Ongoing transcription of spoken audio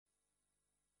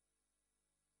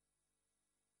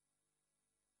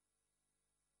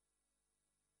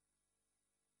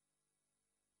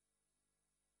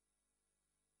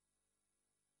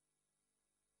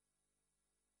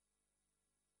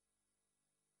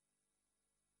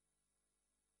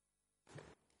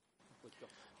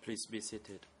Please be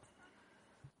seated.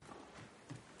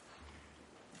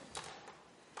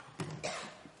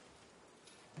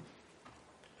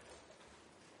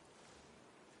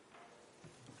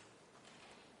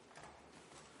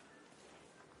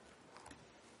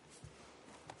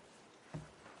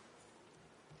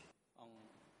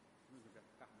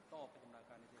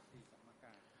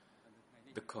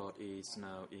 The court is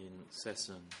now in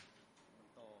session.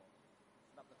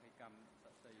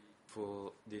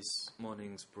 For this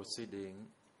morning's proceeding,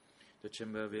 the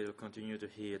Chamber will continue to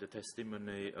hear the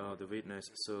testimony of the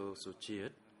witness So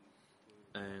Suchiat,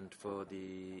 and for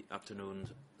the afternoon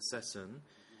session,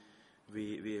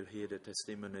 we will hear the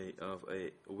testimony of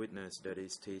a witness, that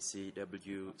is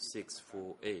TCW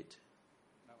 648.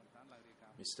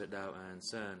 Mr. Dao An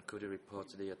San, could you report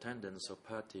the attendance of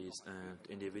parties and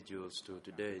individuals to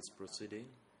today's proceeding?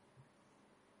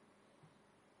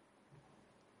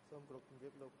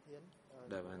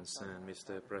 Dao An San,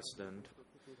 Mr. President,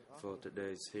 for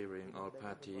today's hearing, all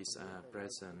parties are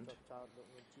present.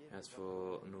 As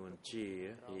for Nguyen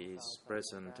Chi, he is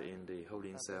present in the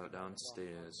holding cell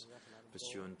downstairs,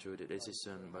 pursuant to the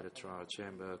decision by the trial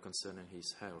chamber concerning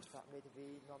his health.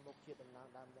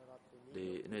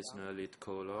 The national lead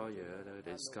co-lawyer, that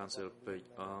is Counsel Pech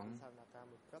Ong,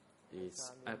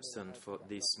 is absent for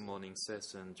this morning's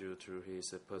session due to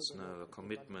his personal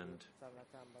commitment.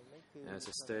 As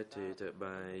stated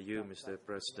by you, Mr.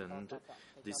 President,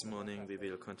 this morning we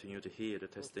will continue to hear the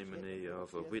testimony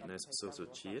of a witness, So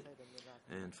Suchiat,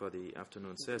 and for the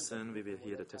afternoon session we will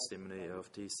hear the testimony of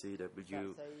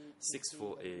TCW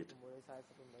 648.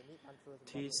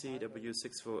 TCW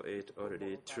 648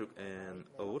 already took an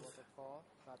oath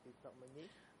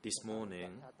this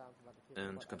morning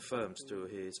and confirms to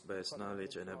his best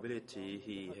knowledge and ability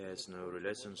he has no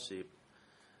relationship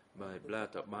by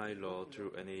blood or by law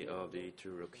through any of the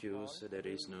two accused, that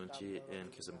is Nguyen Chi and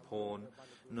Khieu Samphan,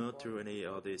 nor through any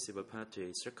of the civil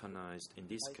parties recognized in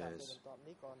this case.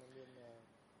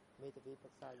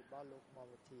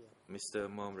 Mr.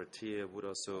 Mom Rathia would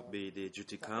also be the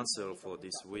duty counsel for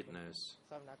this witness.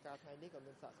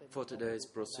 For today's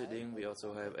proceeding, we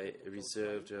also have a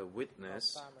reserved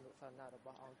witness,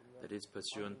 that is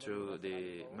pursuant to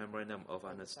the Memorandum of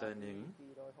Understanding.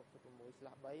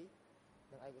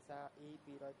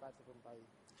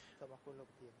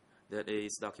 That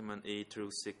is document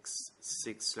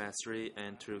E266/3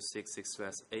 and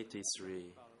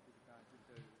 266/83.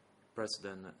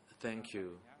 President, thank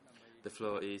you. The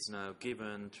floor is now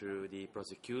given to the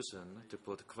prosecution to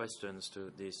put questions to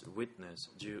this witness.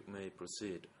 You may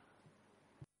proceed.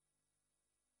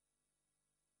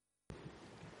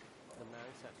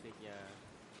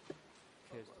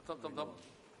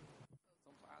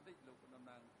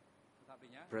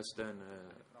 President,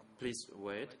 please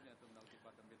wait.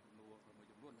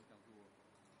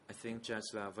 I think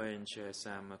Judge Lavange has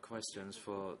some questions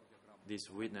for this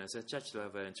witness. Judge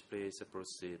Lavange, please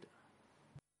proceed.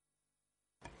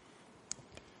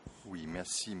 Oui,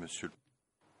 merci, Monsieur.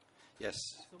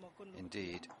 Yes,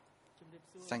 indeed.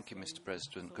 Thank you, Mr.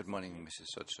 President. Good morning,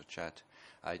 Mrs. Suchiat.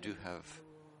 I do have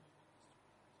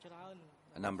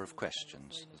a number of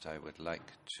questions that I would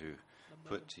like to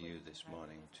put to you this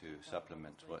morning to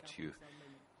supplement what you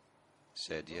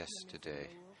said yesterday.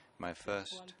 My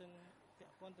first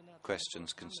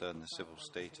questions concern the civil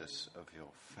status of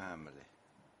your family.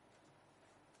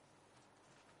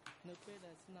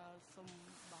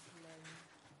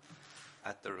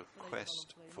 At the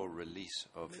request for release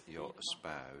of your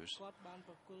spouse,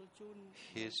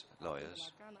 his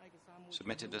lawyers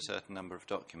submitted a certain number of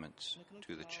documents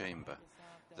to the chamber.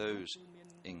 Those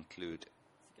include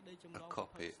a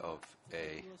copy of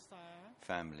a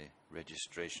family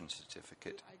registration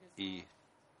certificate,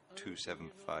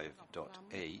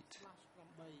 E275.8,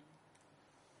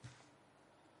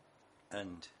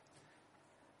 and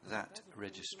that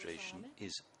registration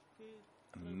is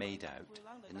made out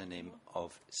in the name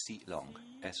of Si Long,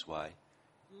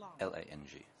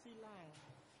 S-Y-L-A-N-G.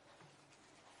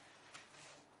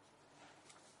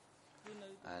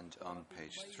 And on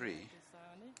page 3,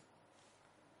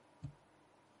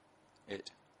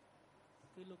 it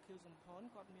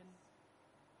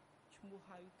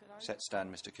sets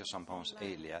down Mr. Khieu Samphan's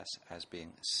alias as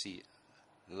being Si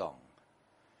Long.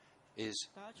 Is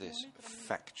this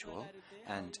factual?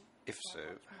 And if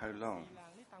so, how long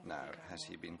now has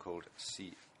he been called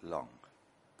Si Long?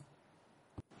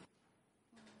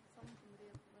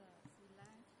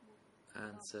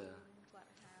 Answer.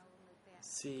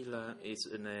 Si Lang is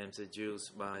a name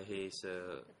used by his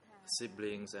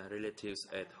siblings and relatives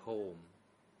at home.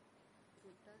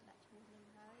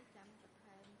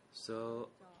 So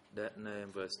that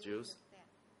name was used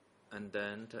and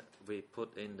then we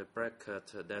put in the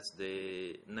bracket that's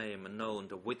the name known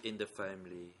within the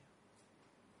family.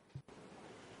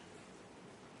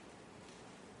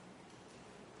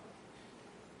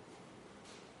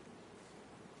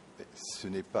 Ce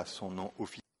n'est pas son nom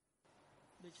officiel.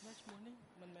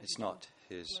 It's not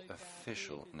his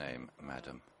official name,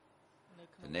 madam.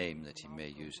 The name that he may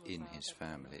use in his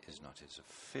family is not his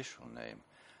official name,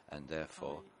 and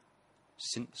therefore,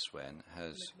 since when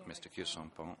has Mr.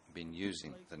 Kyusompong been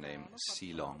using the name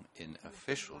Silong in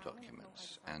official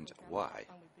documents, and why?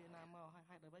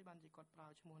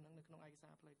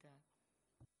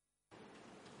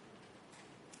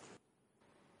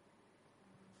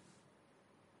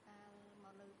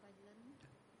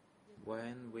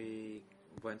 When we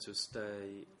went to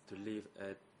live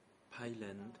at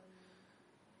Thailand,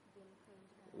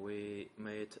 we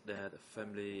made that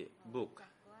family book.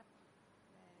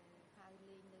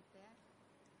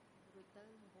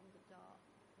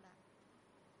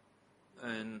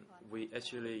 And we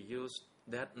actually used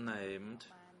that name,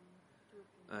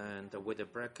 and with the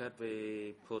bracket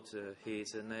we put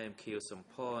his name Kyo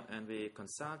Sampon, and we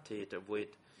consulted with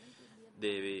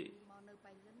the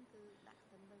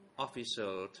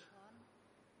official,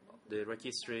 the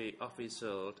registry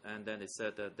official, and then they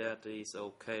said that is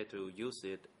okay to use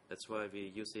it. That's why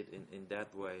we use it in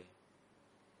that way.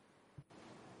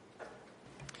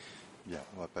 Bien,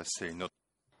 on va passer à une autre.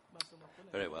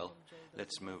 Very well.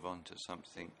 Let's move on to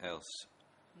something else.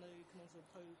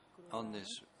 On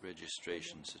this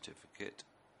registration certificate,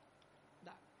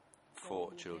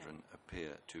 4 children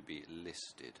appear to be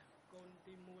listed.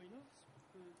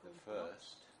 The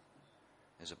first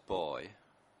is a boy,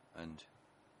 and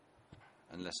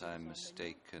unless I'm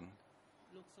mistaken,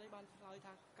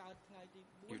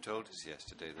 you told us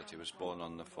yesterday that he was born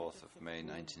on the 4th of May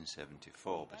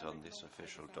 1974, but on this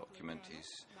official document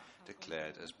he's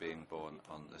declared as being born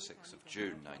on the 6th of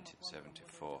June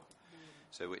 1974.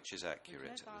 So which is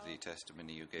accurate, the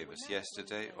testimony you gave us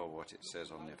yesterday or what it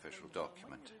says on the official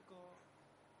document?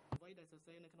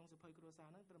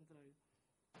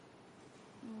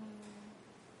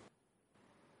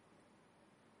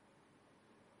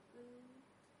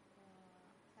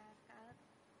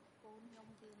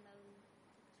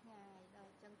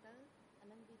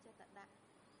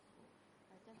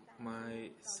 My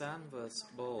son was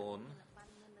born,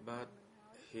 but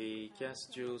he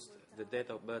just used the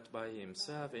date of birth by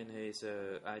himself in his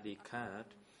ID card,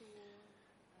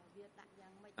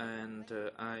 and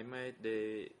I made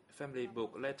the family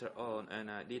book later on, and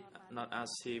I did not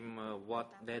ask him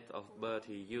what date of birth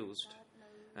he used,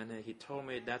 and he told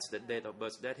me that's the date of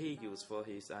birth that he used for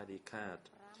his ID card.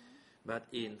 But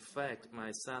in fact,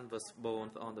 my son was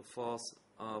born on the 4th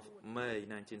of May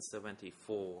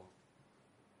 1974.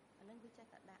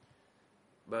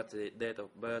 But the date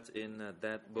of birth in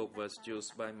that book was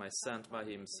used by my son by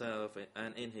himself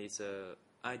and in his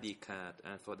ID card,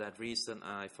 and for that reason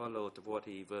I followed what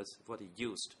he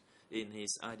used in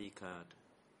his ID card.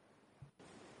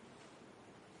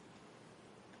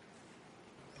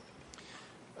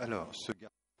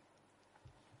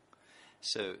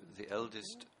 So the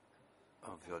eldest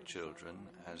of your children,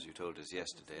 as you told us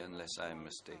yesterday, unless I'm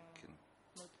mistaken,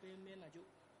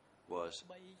 was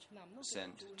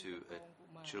sent to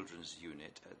a children's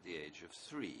unit at the age of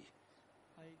 3,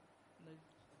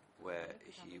 where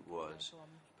he was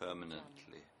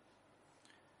permanently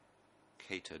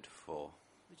catered for.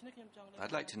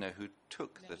 I'd like to know who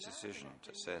took the decision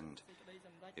to send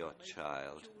your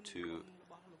child to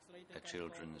a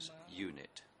children's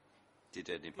unit. Did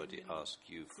anybody ask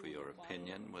you for your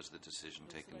opinion? Was the decision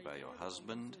taken by your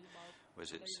husband?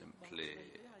 Was it simply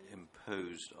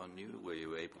imposed on you? Were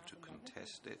you able to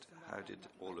contest it? How did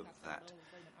all of that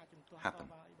happen?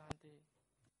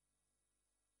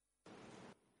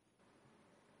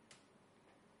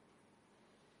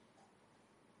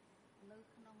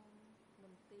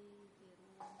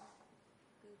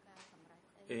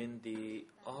 In the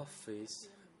office,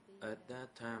 at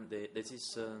that time, the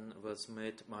decision was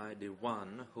made by the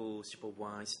one who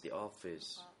supervised the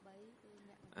office,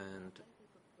 and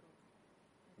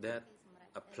that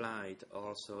applied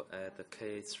also at the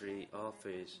K3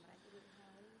 office.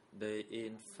 They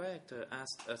in fact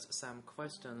asked us some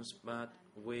questions, but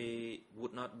we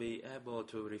would not be able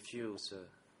to refuse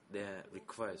their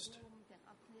request.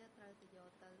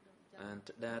 And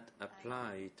that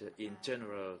applied in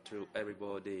general to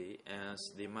everybody,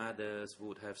 as the mothers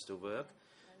would have to work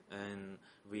and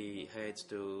we had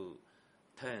to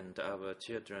tend our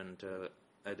children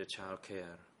at the child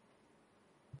care.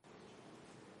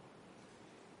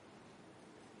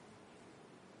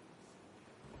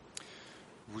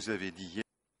 Vous avez dit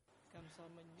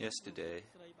Yesterday,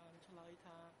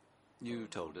 you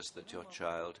told us that your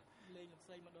child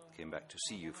came back to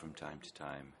see you from time to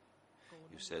time.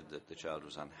 You said that the child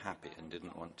was unhappy and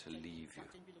didn't want to leave you.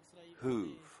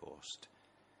 Who forced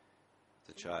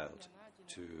the child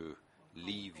to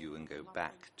leave you and go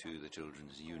back to the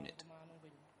children's unit?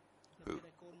 Who?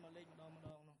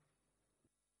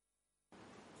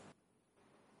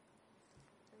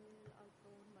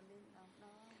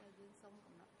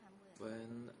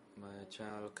 When my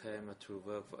child came to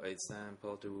work, for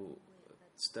example, to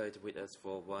stay with us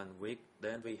for 1 week,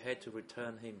 then we had to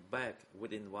return him back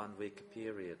within 1 week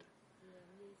period.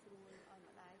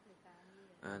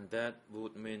 And that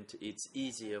would mean it's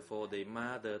easier for the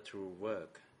mother to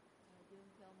work.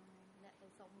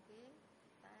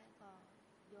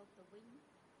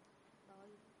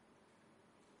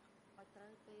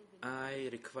 I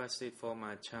requested for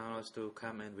my child to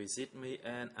come and visit me,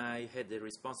 and I had the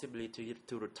responsibility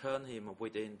to return him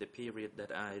within the period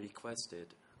that I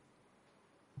requested.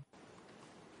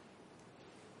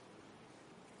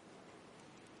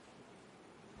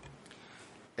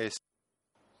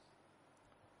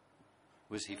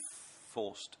 Was he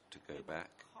forced to go back?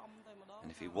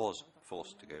 And if he was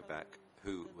forced to go back,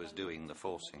 who was doing the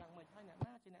forcing?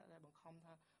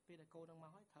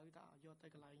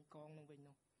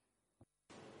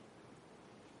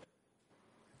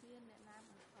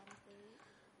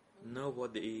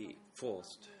 Nobody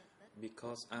forced,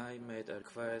 because I made a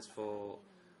request for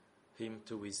him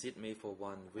to visit me for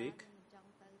 1 week.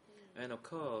 And of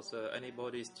course,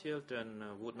 anybody's children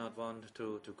would not want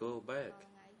to go back.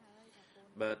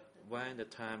 But when the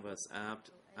time was up,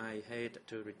 I had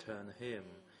to return him,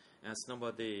 as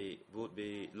nobody would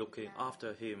be looking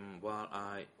after him while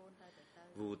I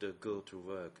would go to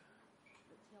work.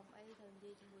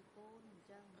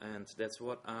 And that's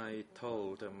what I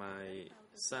told my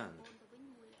son.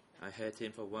 I had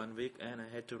him for 1 week and I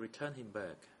had to return him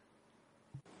back.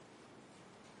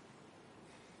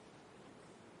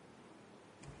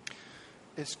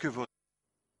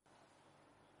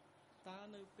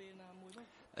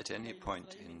 At any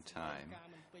point in time,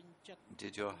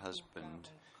 did your husband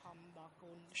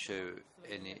show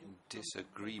any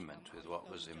disagreement with what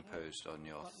was imposed on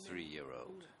your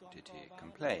 3-year-old? Did he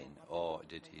complain, or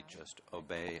did he just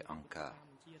obey Angka?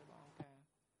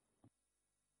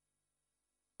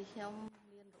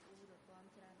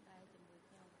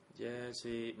 Yes,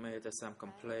 he made some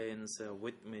complaints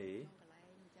with me,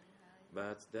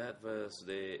 but that was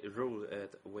the rule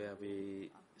at where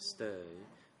we stay,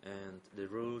 and the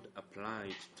rule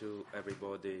applied to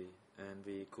everybody, and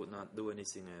we could not do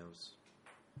anything else.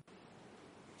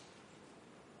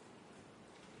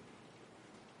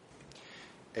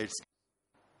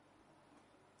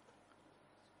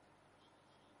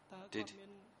 Did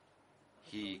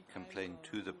he complain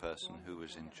to the person who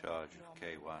was in charge of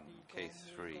K1,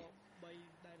 K3,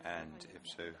 and if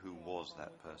so, who was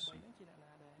that person?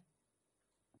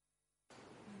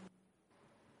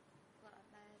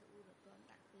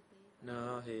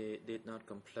 No, he did not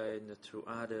complain to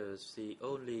others. He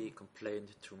only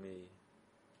complained to me.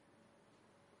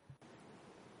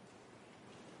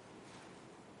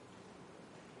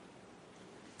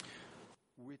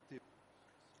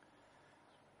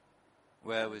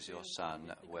 Where was your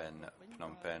son when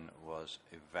Phnom Penh was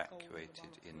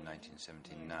evacuated in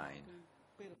 1979?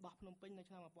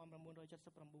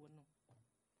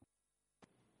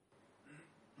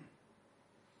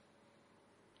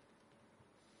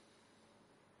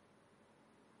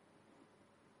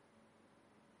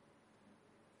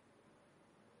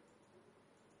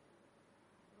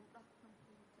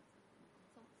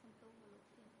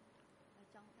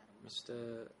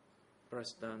 Mr.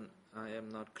 President, I am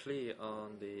not clear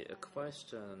on the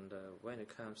question when it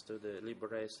comes to the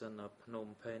liberation of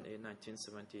Phnom Penh in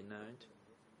 1979.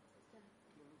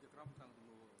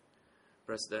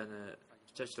 President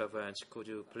Chechlavach, could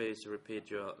you please repeat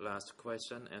your last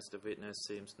question, as the witness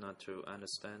seems not to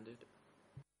understand it?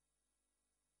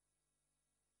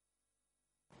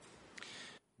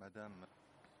 Madame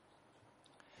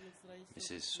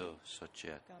Mrs.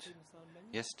 Sochet,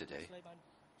 yesterday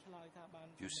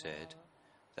you said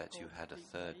that you had a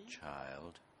third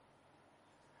child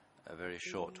a very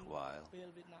short while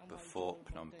before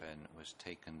Phnom Penh was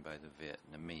taken by the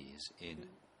Vietnamese in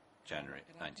January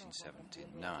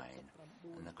 1979.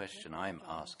 And the question I'm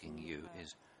asking you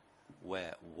is,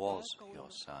 where was your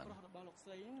son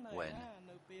when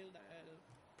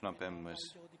Phnom Penh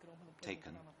was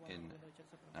taken in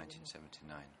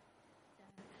 1979?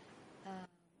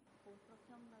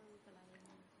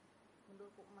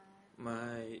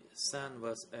 My son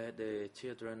was at the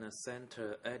children's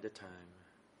center at the time.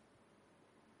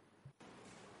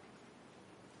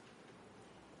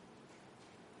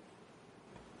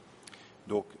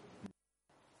 Donc,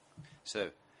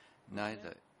 So,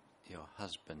 neither your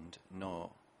husband nor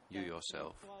you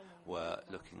yourself were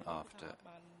looking after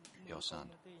your son.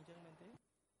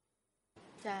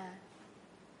 ចា៎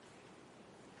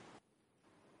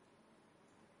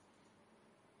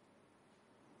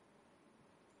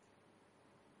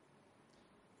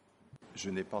je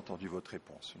n'ai pas entendu votre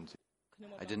réponse. Je ne sais-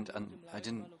 I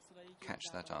didn't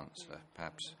catch that answer.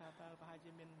 Perhaps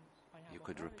you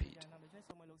could repeat.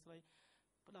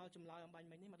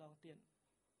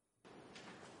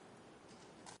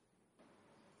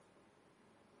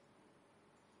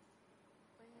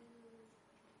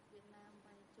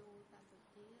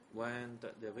 When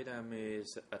the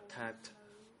Vietnamese attacked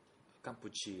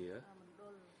Cambodia,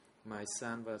 my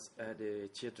son was at the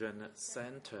children's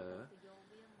center,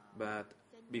 but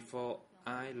before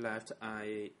I left,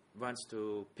 I wanted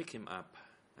to pick him up,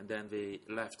 and then we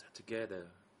left together.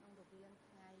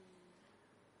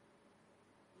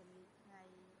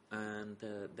 And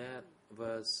that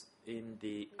was in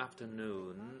the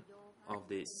afternoon of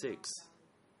the 6th.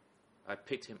 I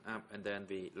picked him up, and then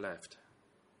we left.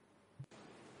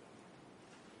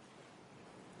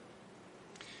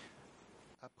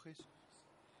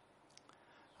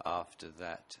 After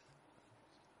that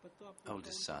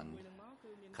oldest son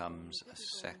comes a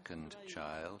second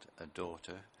child, a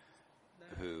daughter,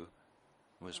 who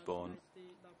was born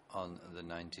on the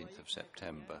 19th of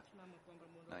September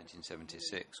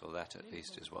 1976, or that at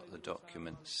least is what the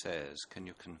document says. Can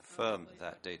you confirm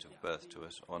that date of birth to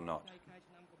us or not?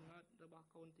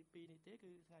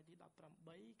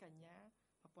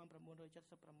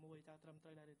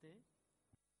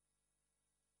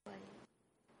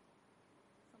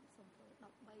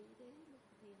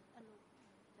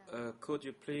 Could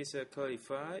you please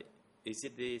clarify? Is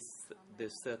it the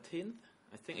 13th?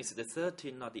 I think it's the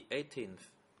 13th, not the 18th.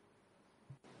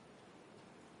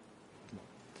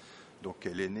 Donc,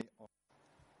 elle est née en-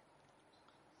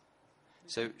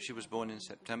 So she was born in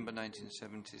September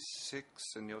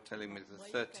 1976, and you're telling me the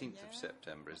 13th of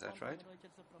September, is that right?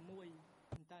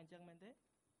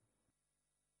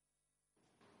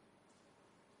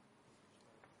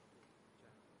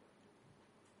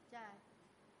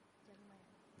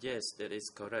 Yes, that is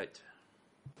correct.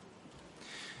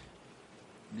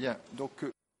 Bien,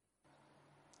 donc,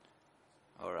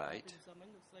 All right.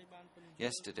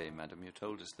 Yesterday, madam, you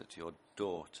told us that your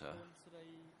daughter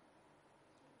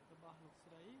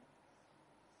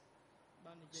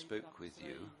spoke with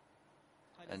you,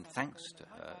 and thanks to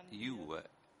her, you were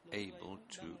able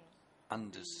to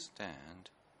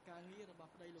understand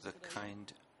the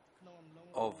kind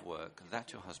of work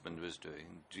that your husband was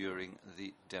doing during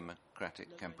the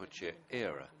democratic Cambodia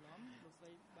era.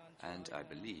 And I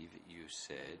believe you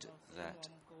said that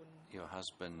your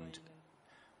husband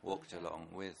walked along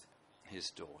with his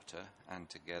daughter, and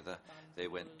together they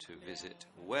went to visit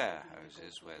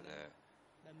warehouses where there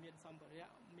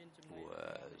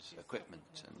was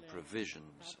equipment and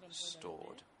provisions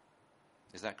stored.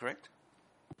 Is that correct?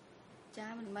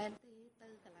 ចា៎មិនមែនទេទៅ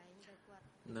កន្លែងដែលគាត់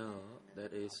No,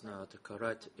 that is not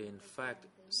correct. In fact,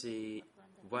 she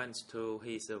went to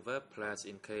his workplace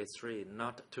in K3,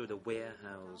 not to the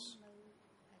warehouse.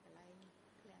 នៅកន្លែង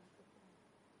ឃ្លាំងទុក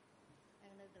ហើ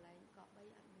យនៅកន្លែងកក់3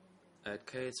អត់មានទេ At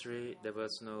K3, there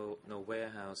was no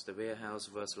warehouse. The warehouse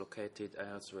was located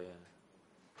elsewhere.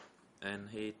 And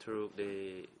he took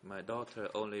my daughter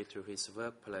only to his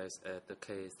workplace at the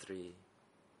K3.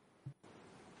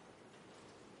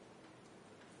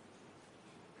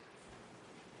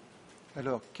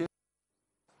 alors, quel-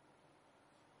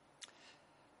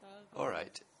 All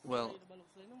right. Well,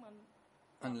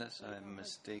 unless I'm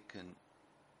mistaken,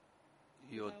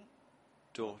 your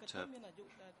daughter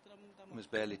was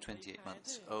barely 28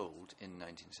 months old in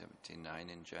 1979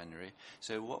 in January.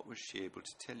 So what was she able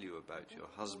to tell you about your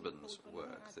husband's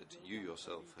work that you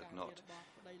yourself had not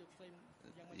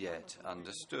yet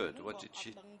understood? What did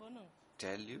she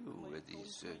tell you? Were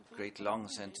these great long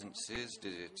sentences?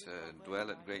 Did it dwell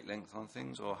at great length on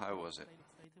things, or how was it?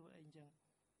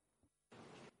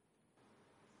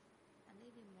 អា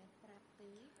នេះវាមិនមែនប្រាប់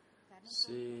ទេកាលនោះ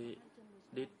She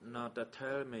did not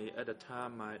tell me at the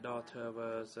time my daughter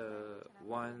was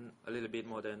a little bit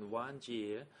more than 1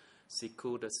 year. She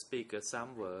could speak some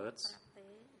words. ប្រាប់ទេ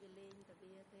វាលេងទៅ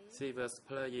វាទេ She was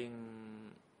playing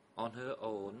on her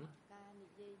own. ការនិ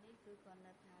យាយនេះគឺគាត់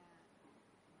នៅថា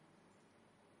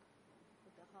ឧ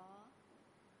ទាហរណ៍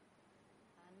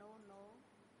no no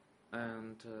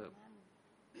And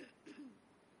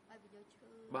ហើយវាយកឈើ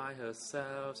by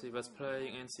herself, she was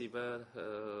playing and she was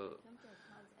ខ្ញុំចេះ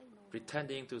ខ្មៅស្អី no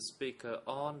pretending to speak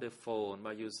on the phone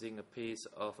by using a piece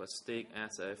of a stick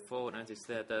as a phone. And she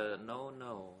said, no,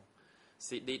 no.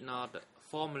 She did not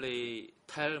formally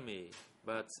tell me,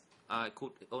 but I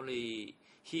could only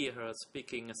hear her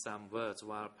speaking some words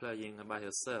while playing by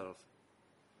herself.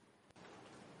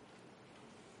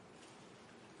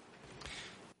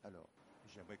 Alors,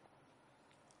 j'aimerais...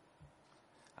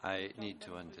 I need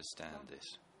to understand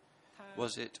this.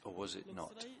 Was it or was it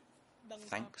not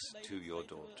thanks to your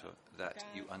daughter that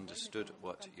you understood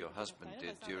what your husband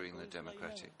did during the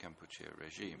democratic Kampuchea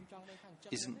regime?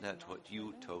 Isn't that what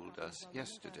you told us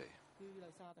yesterday?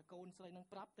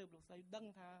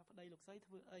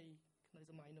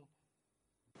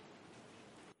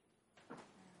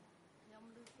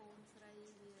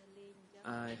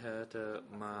 I heard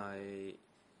my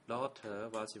daughter,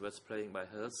 while she was playing by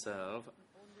herself,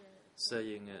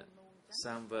 saying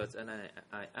some words, and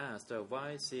I asked her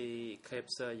why she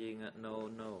kept saying no,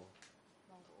 no.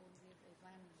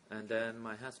 And then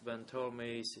my husband told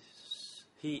me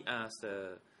he asked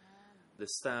the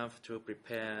staff to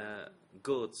prepare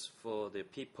goods for the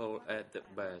people at the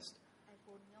base.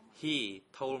 He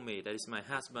told me, that is my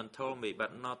husband told me,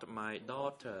 but not my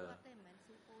daughter.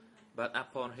 But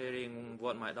upon hearing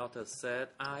what my daughter said,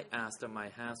 I asked my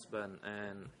husband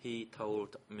and he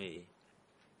told me.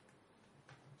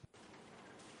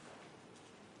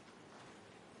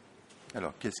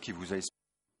 Alors, qu'est-ce qui vous a expliqué?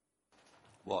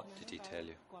 What did he tell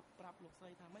you?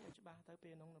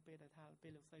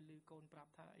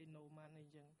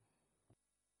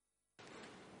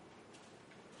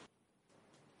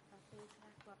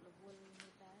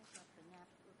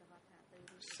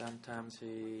 Sometimes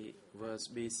he was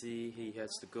busy, he has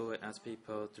to go and ask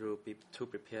people to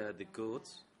prepare the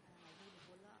goods.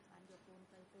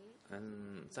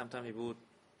 And sometimes he would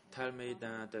tell me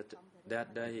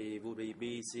that day he would be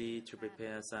busy to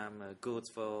prepare some goods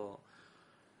for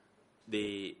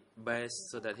the base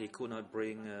so that he could not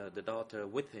bring the daughter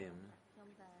with him.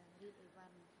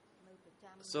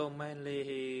 So mainly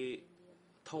he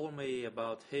told me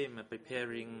about him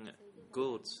preparing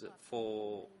goods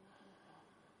for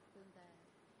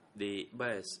the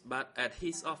base, but at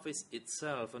his office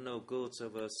itself no goods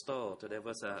were stored. There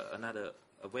was another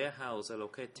warehouse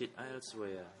located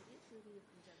elsewhere.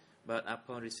 But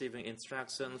upon receiving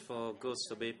instructions for goods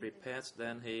to be prepared,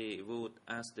 then he would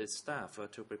ask the staff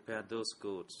to prepare those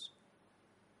goods.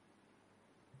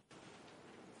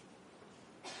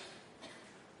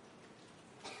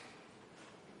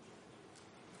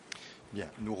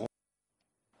 Bien,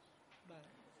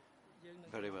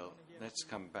 Very well. Let's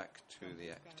come back to the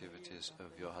activities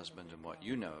of your husband and what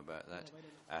you know about that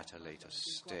at a later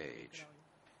stage.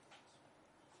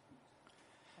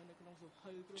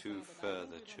 2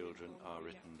 further children are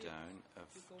written down, a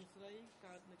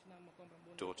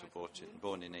daughter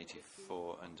born in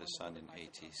 84 and a son in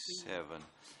 87,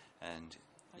 and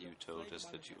you told us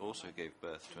that you also gave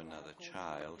birth to another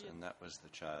child, and that was the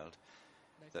child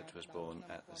that was born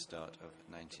at the start of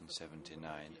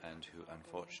 1979 and who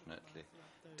unfortunately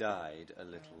died a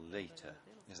little later.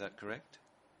 Is that correct?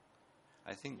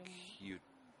 I think you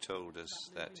told us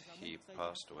that he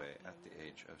passed away at the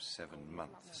age of 7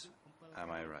 months. Am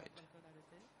I right?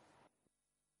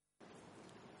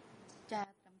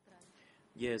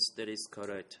 Yes, that is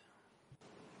correct.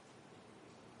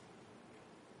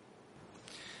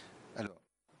 alors,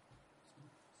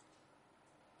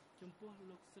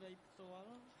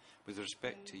 With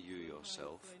respect to you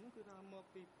yourself,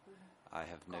 I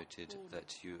have noted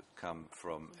that you come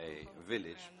from a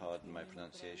village, pardon my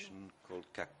pronunciation, called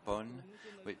Kakpon,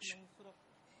 which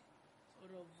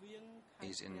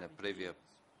is in the Previa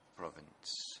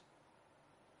province.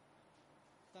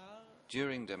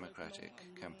 During democratic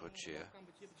Kampuchea,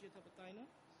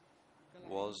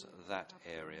 was that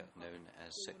area known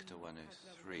as Sector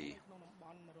 103?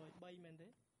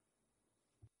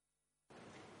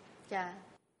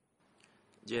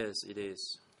 Yes, it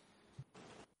is.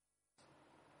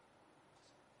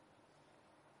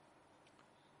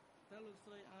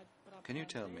 Can you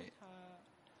tell me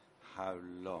how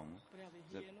long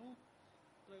the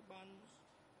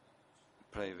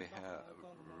Previha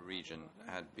region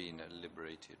had been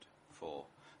liberated for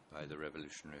by the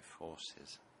revolutionary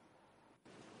forces?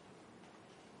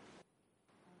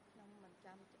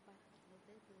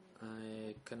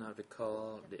 I cannot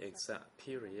recall the exact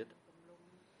period.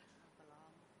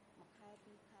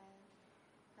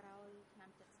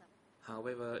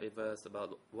 However, it was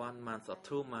about 1 month or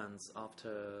 2 months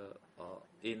after,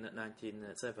 in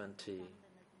 1970.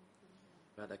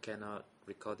 But I cannot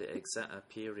recall the exact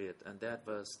period, and that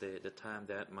was the time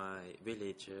that my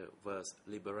village was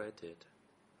liberated.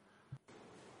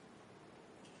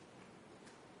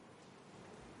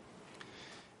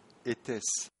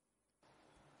 était-ce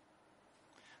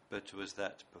But was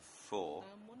that before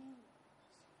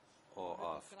or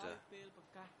after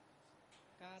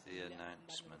the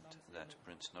announcement that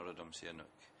Prince Norodom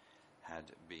Sihanouk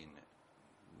had been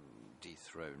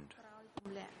dethroned? ក្រោយទ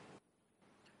ម្លាក់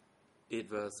It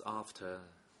was after.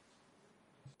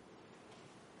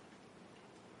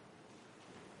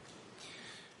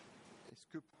 Est-ce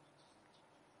que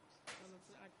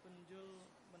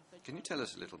Can you tell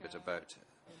us a little bit about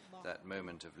that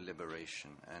moment of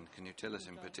liberation, and can you tell us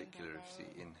in particular if the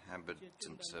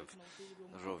inhabitants of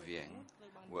Rovieng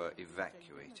were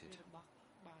evacuated?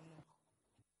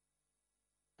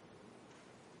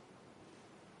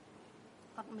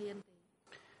 អត់មានទេ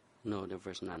No, there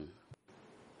was none.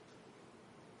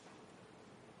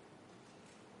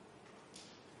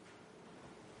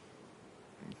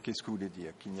 qu'est-ce que vous voulez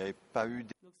dire? Qu'il n'y avait pas eu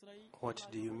What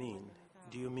do you mean?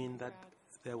 Do you mean that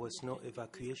there was no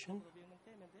evacuation?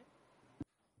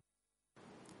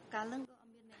 កាលហ្នឹងក៏អត់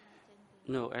មានអ្នកណាចេញ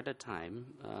ទេ No, at the time,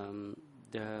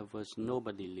 there was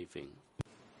nobody living.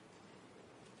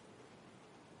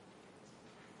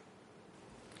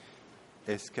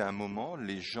 Est-ce qu'à un moment,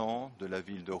 les gens de la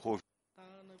ville de Rovieng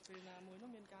តើនៅពេលណាមួយនោះ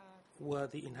មានការ Were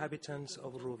the inhabitants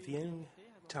of Rovieng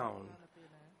town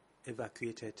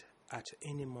evacuated at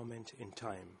any moment in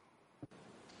time?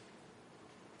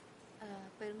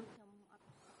 ពេលនោះខ្ញុំអត់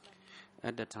ដឹង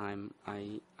At the time,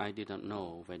 I did not know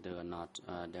whether or not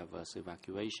there was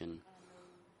evacuation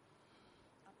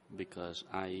because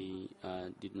I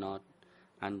did not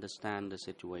understand the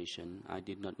situation. I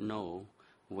did not know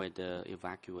whether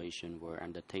evacuation were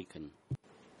undertaken.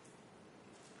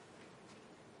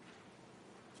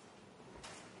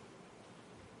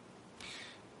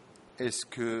 Est-ce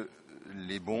que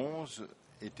les bonzes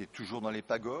étaient toujours dans les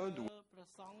pagodes ou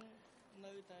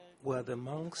Were the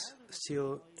monks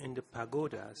still in the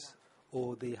pagodas,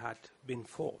 or they had been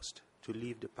forced to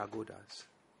leave the pagodas?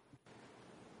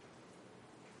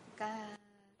 ការ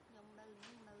ខ្ញុំនៅហ្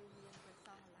នឹងនៅមានព្រះស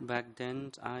ង្ឃឡើង Back then,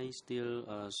 I still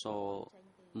saw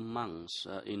monks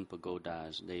in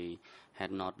pagodas. They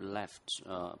had not left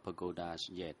pagodas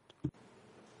yet.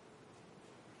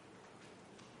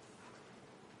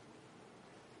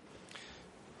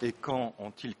 et quand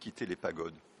ont-ils quitté les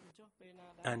pagodes?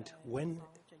 And when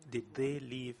did they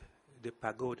leave the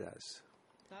pagodas?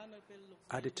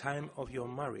 At the time of your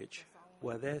marriage,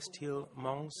 were there still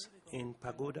monks in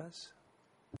pagodas?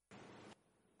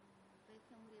 ពេល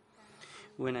ខ្ញុំរៀបការ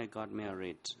When I got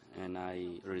married and I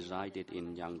resided in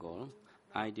Yangon,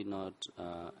 I did not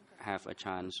have a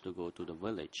chance to go to the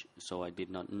village, so I did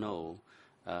not know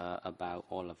about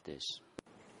all of this.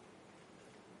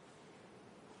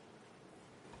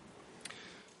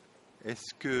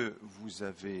 Est-ce que vous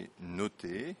avez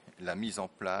noté la mise en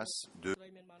place de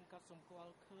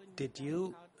Did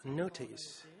you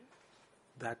notice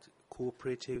that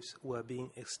cooperatives were being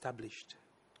established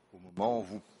au moment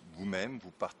où vous-même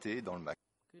vous partez dans le magasin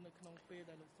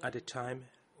at the time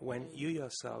when you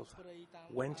yourself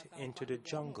went into the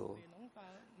jungle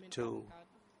to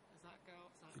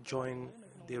join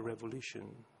the revolution?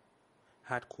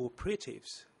 Had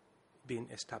cooperatives been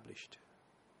established?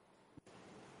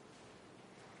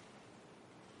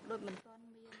 ដូចមិនទាន់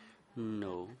មាន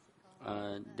No,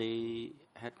 they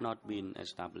had not been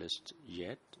established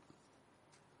yet.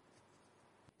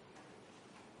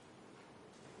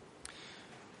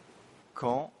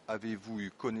 Quand avez-vous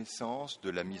eu connaissance de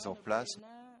la mise en place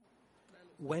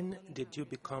When did you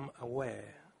become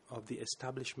aware of the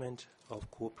establishment of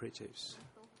cooperatives?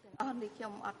 អស់នេះខ្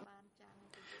ញុំអត់បានចាំ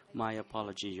ទេ My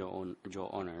apology, Your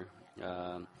Honor.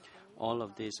 All of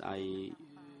this I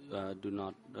do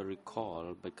not recall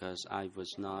because I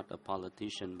was not a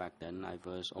politician back then. I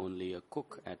was only a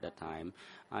cook at the time.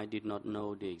 I did not know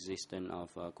the existence of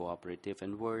a cooperative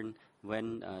and when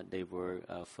they were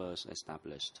first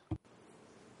established.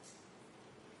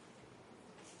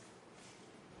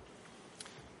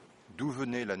 D'où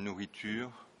venait la nourriture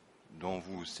dont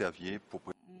vous vous serviez pour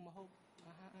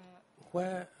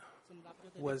Where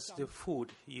was the food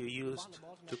you used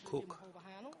to cook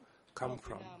come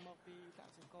from?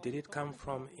 Did it come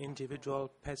from individual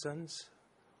peasants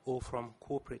or from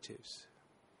cooperatives?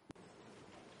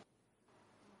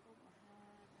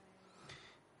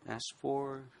 As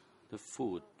for the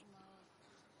food,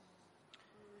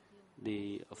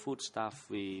 the foodstuff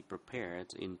we prepared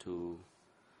into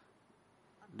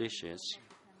dishes,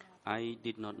 I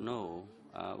did not know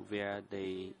where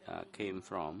they came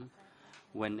from.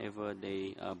 Whenever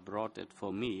they brought it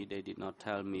for me, they did not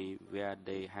tell me where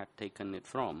they had taken it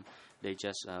from. They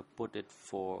just put it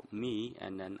for me,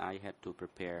 and then I had to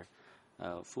prepare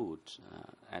food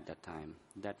at that time.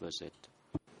 That was it.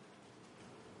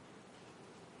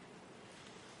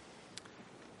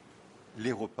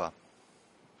 Les repas.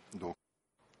 Donc,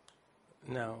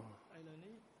 Now,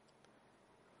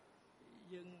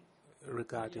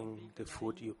 regarding the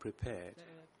food you prepared,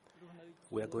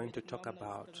 we are going to talk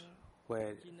about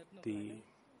where the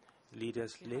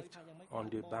leaders lived on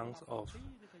the banks of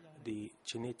the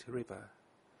Chinit River.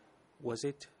 Was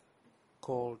it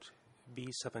called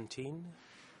B17?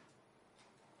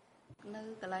 នៅ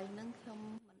កន្លែងហ្នឹងខ្ញុំ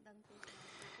មិនដឹងទេ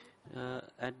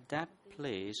At that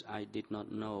place, I did not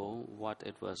know what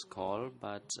it was called,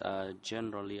 but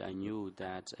generally I knew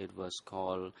that it was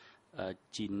called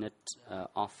Chinit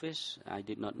office. I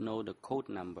did not know the code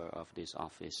number of this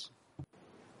office.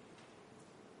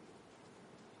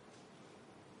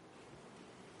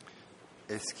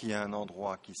 est-ce qu'il y a un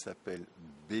endroit qui s'appelle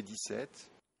B17?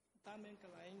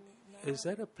 Is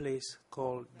there a place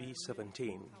called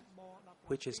B17,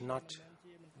 which is not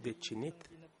the Chinit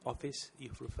office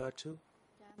you refer to?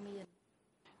 ចាមាន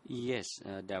Yes,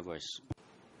 there was.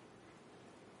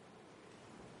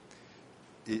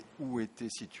 Et où était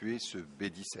situé ce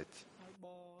B17?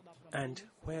 And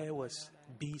where was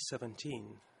B17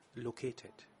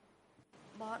 located?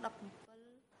 ប17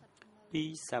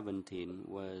 B17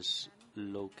 was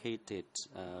located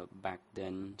back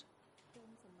then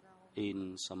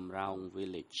in Samraung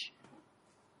village,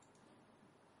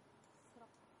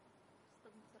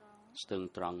 ស្ទឹង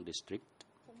ត្រង់ Steng Trong district.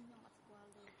 ភូមិខ្ញុំអត់ស្គាល់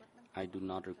ទេប៉ុន្តែ I do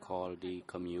not recall the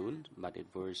commune, but it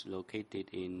was located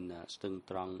in Steng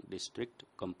Trong district,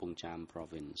 Kampong Cham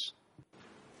province.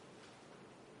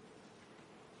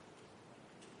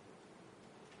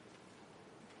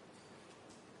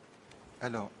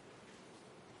 Alors,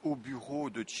 au bureau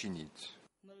de Chinit,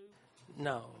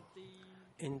 Now,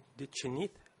 in the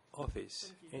Chinit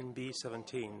office in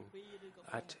B17,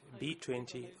 at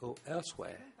B20 or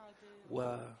elsewhere,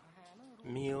 were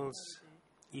meals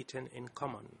eaten in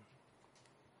common.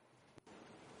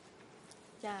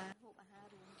 ចាហូបអាហារ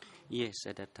រួមគ្នា Yes,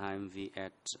 at that time we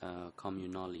ate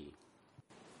communally.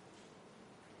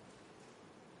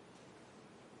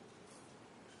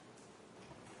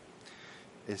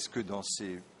 est-ce que dans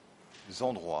ces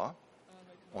endroits,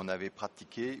 on avait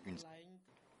pratiqué une...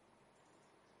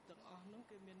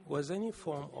 Was any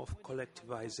form of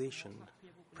collectivization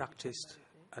practiced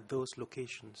at those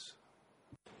locations?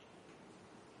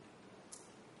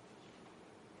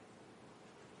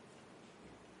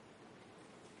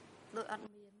 ដូចអត់មា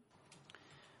ន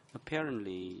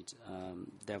Apparently,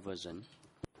 there wasn't.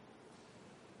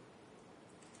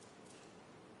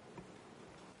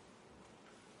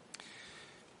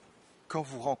 Quand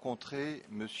vous rencontrez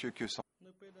M. Kyosan,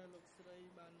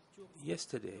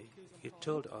 Yesterday, you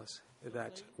told us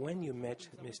that when you met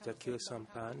Mr. Kyo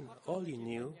Sampan, all you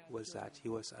knew was that he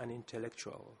was an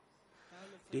intellectual.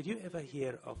 Did you ever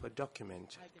hear of a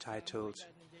document titled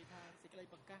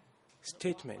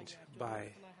Statement by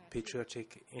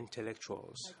Patriotic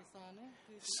Intellectuals,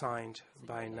 signed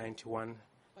by 91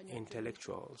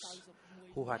 intellectuals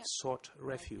who had sought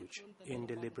refuge in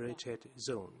the liberated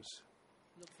zones?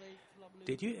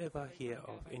 Did you ever hear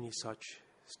of any such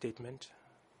statement?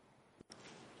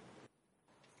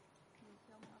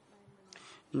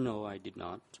 No, I did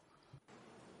not.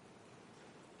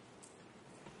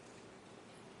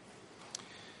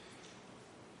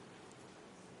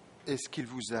 est-ce qu'il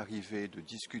vous arrivait de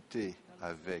discuter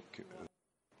avec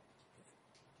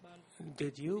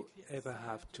Did you ever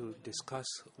have to discuss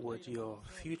with your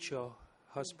future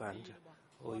husband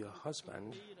or your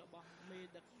husband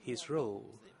his role,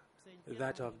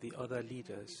 that of the other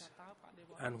leaders,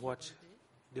 and what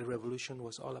the revolution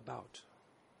was all about?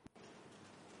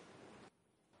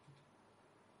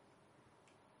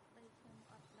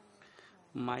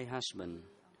 My husband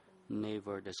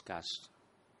never discussed.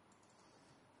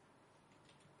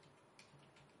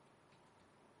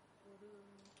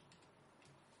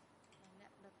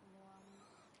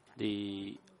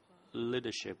 The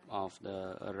leadership of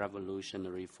the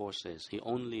revolutionary forces. He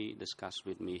only discussed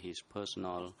with me his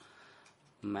personal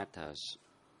matters.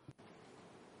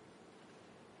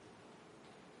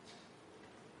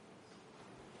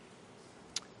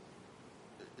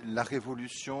 la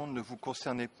révolution ne vous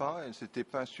concernait pas et c'était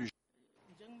pas un sujet?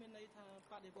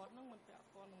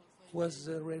 Was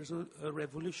a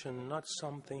revolution not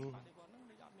something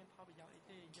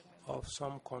of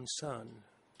some concern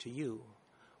to you?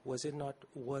 Was it not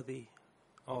worthy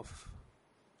of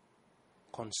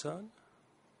concern?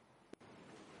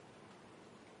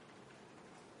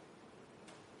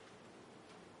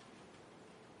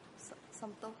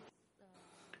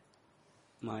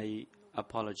 My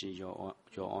apology, Your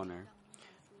Honor.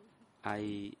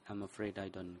 I am afraid I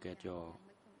don't get your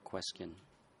question.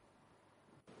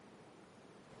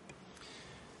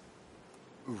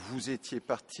 vous étiez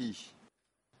parti.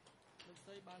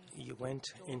 You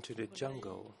went into the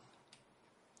jungle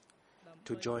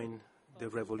to join the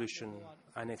revolution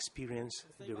and experience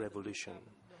the revolution.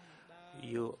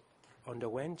 You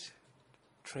underwent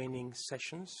training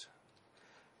sessions.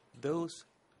 Those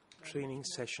training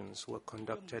sessions were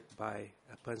conducted by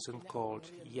a person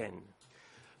called Yen.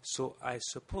 So I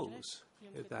suppose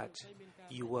that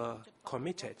you were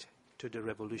committed to the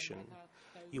revolution.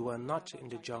 You were not in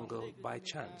the jungle by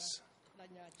chance.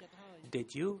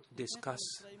 Did you discuss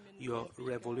your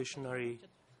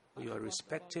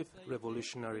respective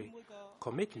revolutionary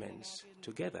commitments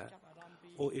together,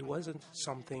 or it wasn't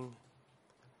something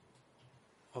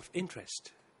of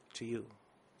interest to you?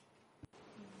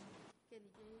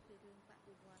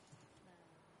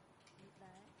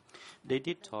 They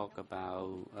did talk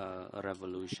about a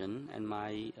revolution, and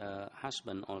my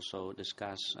husband also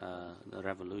discussed the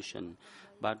revolution.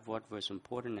 But what was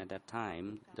important at that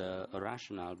time, the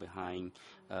rationale behind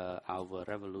our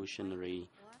revolutionary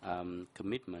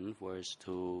commitment was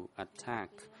to attack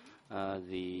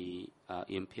the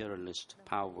imperialist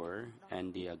power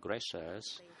and the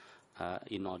aggressors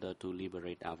in order to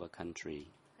liberate our country.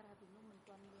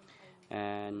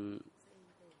 And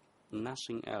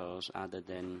nothing else other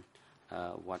than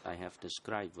what I have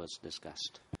described was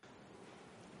discussed.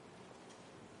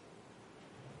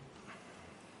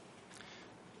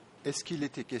 Est-ce qu'il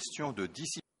était question de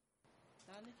discipline?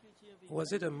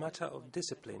 Was it a matter of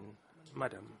discipline,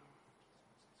 madam?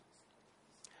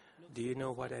 Do you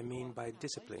know what I mean by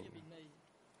discipline?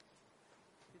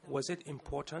 Was it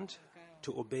important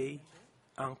to obey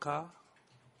Angkar?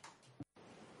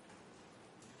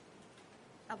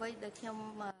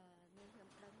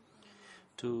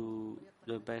 To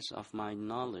the best of my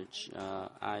knowledge,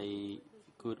 I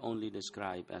could only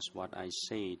describe as what I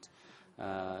said.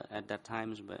 At that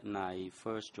time when I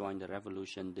first joined the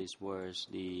revolution, this was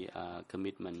the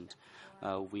commitment.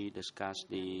 We discussed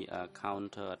the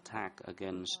counter-attack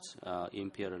against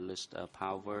imperialist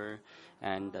power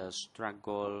and the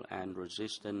struggle and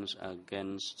resistance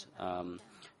against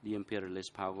the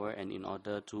imperialist power. And in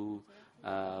order to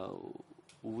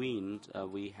win,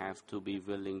 we have to be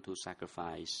willing to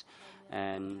sacrifice.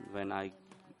 And when I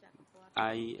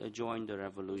joined the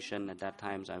revolution, at that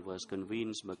time I was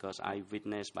convinced because I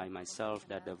witnessed by myself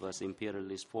that there was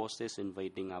imperialist forces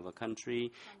invading our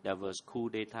country, there was coup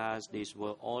d'etats. These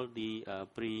were all the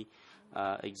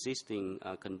existing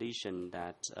conditions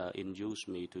that induced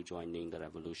me to joining the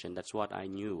revolution. That's what I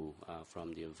knew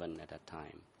from the event at that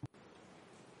time.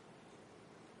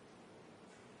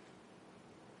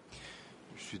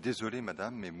 Je suis désolé,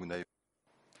 madame, mais vous n'avez...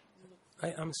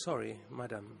 I am sorry,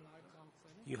 madam.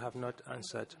 You have not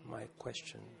answered my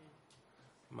question.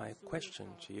 My question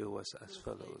to you was as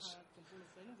follows.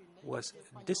 Was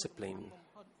discipline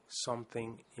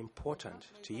something important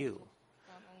to you?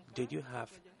 Did you have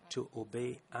to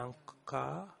obey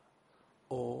Angkar,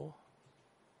 or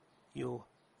you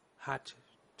had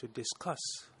to discuss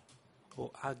or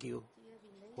argue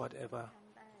whatever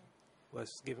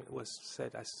was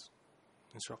said as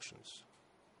instructions?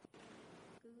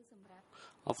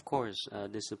 Of course,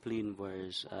 discipline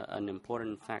was an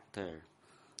important factor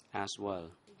as well.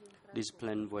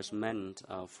 Discipline was meant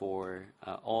for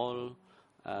all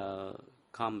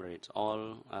comrades,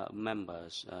 all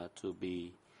members to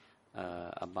be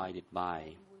abided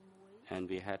by. And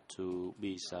we had to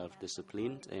be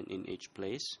self-disciplined, and in each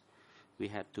place we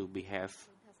had to behave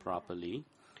properly.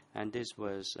 And this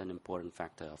was an important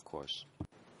factor, of course.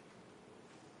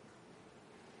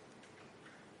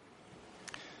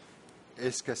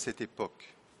 Est-ce qu'à cette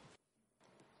époque,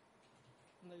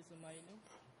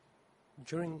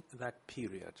 during that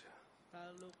period,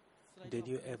 did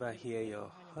you ever hear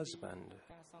your husband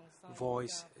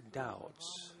voice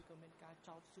doubts,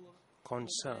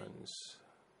 concerns,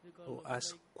 or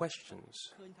ask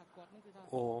questions,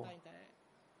 or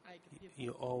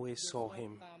you always saw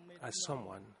him as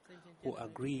someone who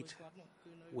agreed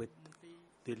with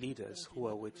the leaders who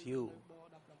were with you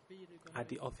at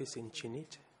the office in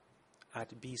Chinit, at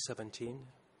B17,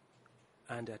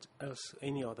 and at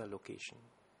any other location?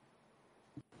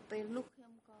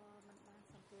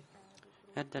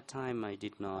 At that time, I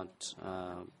did not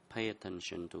pay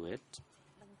attention to it.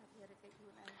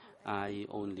 I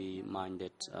only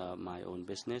minded my own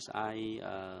business. I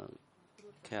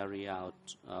carry out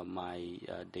my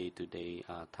day-to-day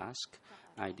task.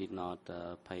 I did not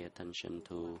pay attention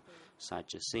to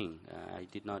such a thing. I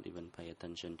did not even pay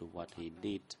attention to what he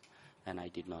did, and I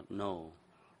did not know.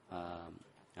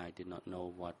 I did not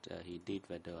know what he did,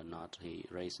 whether or not he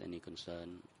raised any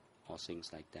concern or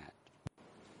things like that.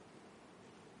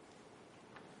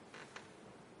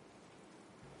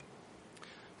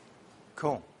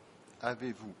 Quand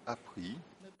avez-vous appris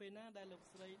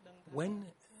When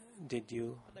did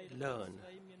you learn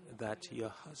that your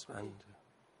husband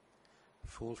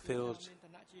fulfilled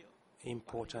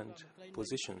important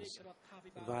positions?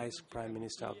 Vice Prime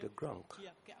Minister of the Grunk,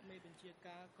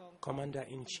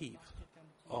 Commander-in-Chief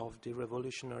of the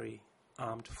Revolutionary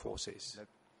Armed Forces.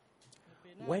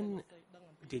 When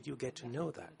did you get to know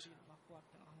that?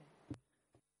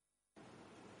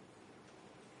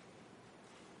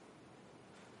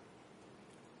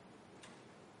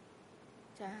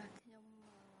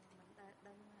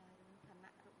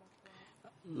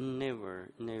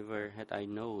 Never had I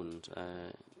known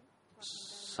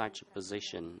such a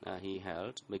position he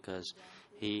held, because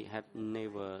he had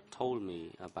never told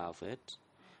me about it,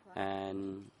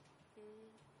 and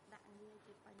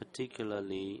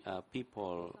particularly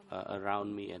people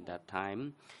around me at that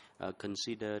time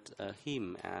considered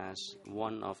him as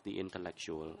one of the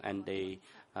intellectual, and they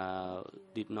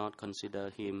did not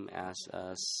consider him as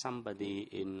somebody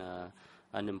in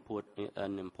an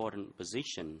important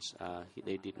positions.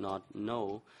 They did not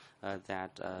know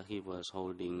that he was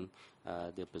holding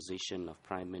the position of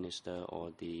Prime Minister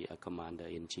or the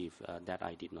Commander-in-Chief. That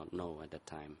I did not know at that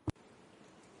time.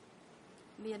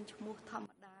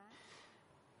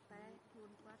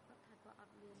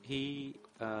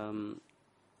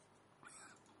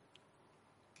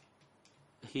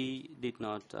 He did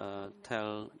not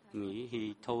tell me.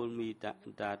 He told me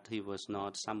that he was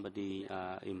not somebody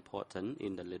important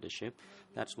in the leadership.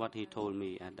 That's what he told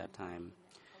me at that time.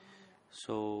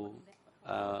 So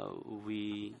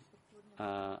we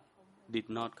did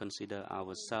not consider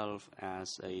ourselves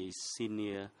as a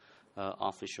senior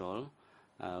official.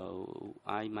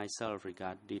 I myself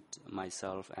regarded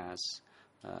myself as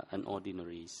an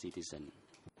ordinary citizen.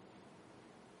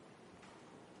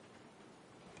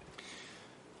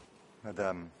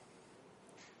 Madame,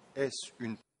 est-ce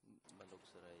une...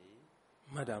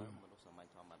 Madam,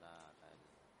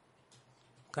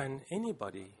 can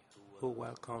anybody who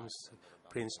welcomes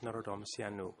Prince Norodom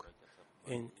Sihanouk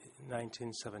in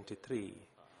 1973,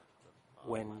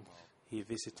 when he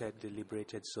visited the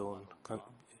liberated zone,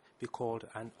 be called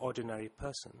an ordinary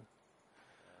person?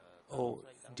 Or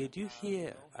did you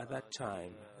hear at that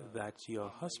time that your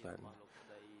husband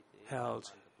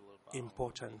held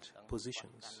important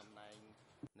positions?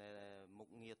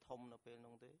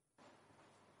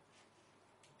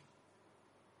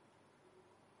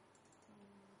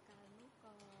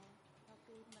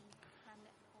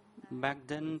 Back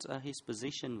then, his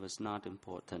position was not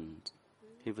important.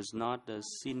 He was not a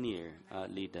senior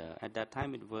leader. At that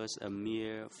time, it was a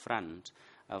mere front,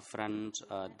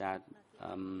 that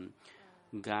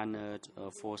garnered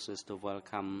forces to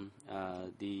welcome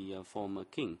the former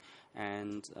king,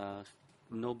 and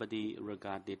nobody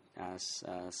regarded as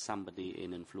somebody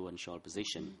in influential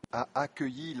position. a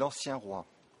accueilli l'ancien roi?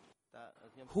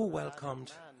 Who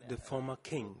welcomed the former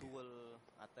king?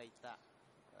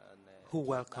 Who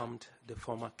welcomed the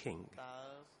former king?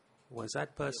 Was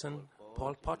that person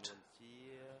Pol Pot,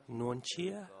 Nuon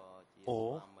Chea,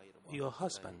 or your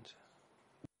husband?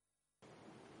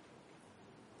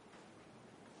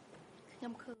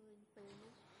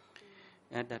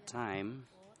 At that time,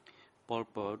 Pol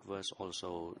Pot was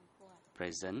also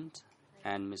present,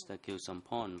 and Mr. Khieu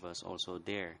Samphan was also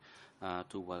there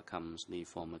to welcome the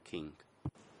former king.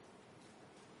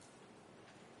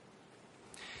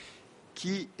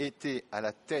 Qui était à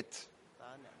la tête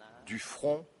du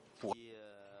front pour...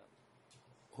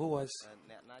 Who was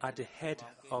at the head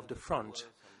of the front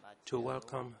to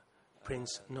welcome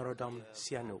Prince Norodom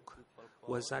Sihanouk?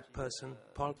 Was that person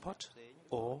Pol Pot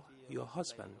or your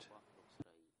husband?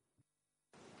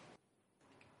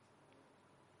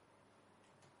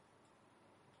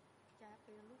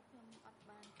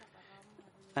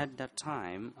 At that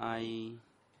time, I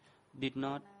did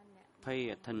not pay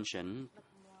attention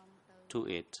to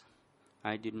it.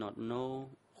 I did not know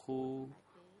who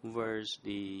was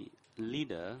the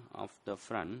leader of the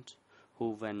front who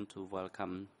went to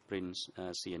welcome Prince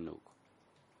Sihanouk.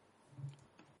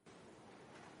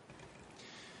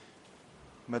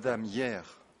 Madame, hier,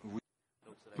 vous...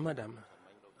 Madam,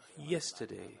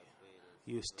 yesterday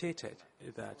you stated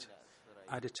that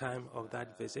at the time of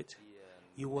that visit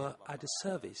you were at the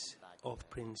service of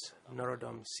Prince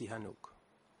Norodom Sihanouk.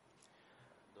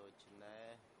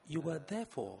 You were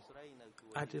therefore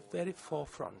at the very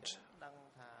forefront,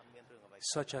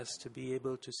 such as to be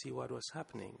able to see what was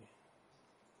happening.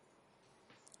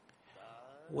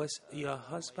 Was your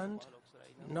husband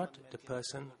not the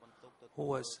person who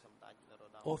was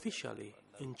officially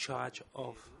in charge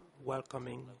of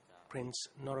welcoming Prince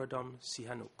Norodom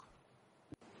Sihanouk?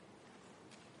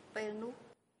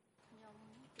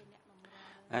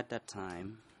 At that time,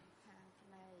 ខាងផ្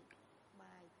នែក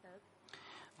បាយទឹក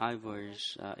I was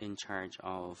in charge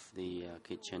of the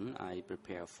kitchen. I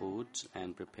prepare food and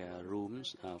prepare rooms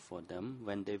for them.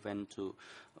 When they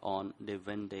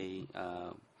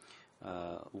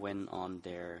went on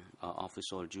their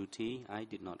official duty, I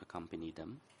did not accompany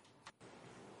them.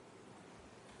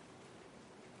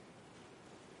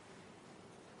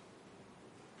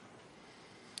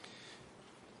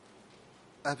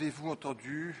 Avez-vous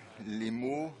entendu les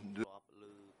mots de...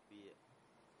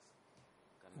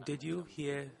 Did you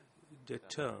hear the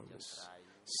terms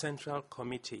Central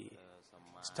Committee,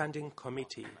 Standing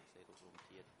Committee,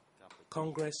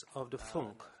 Congress of the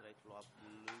Funk?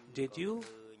 Did you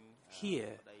hear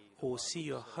or see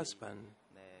your husband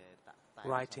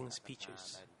writing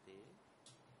speeches?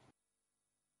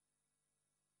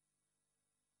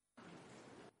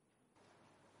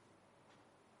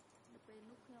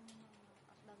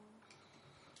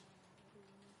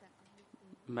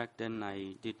 Back then,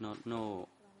 I did not know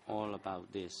all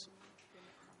about this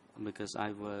because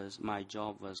my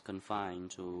job was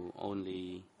confined to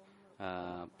only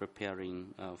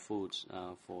preparing foods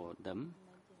for them.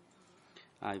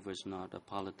 I was not a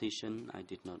politician. I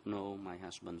did not know my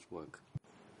husband's work.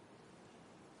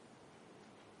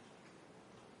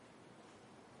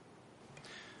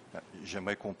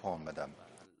 J'aimerais comprendre, madame.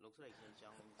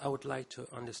 I would like to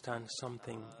understand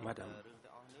something, madam.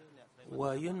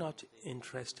 Were you not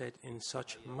interested in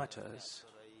such matters?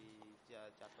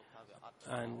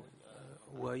 And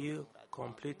were you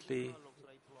completely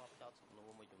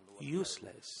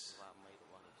useless?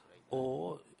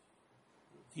 Or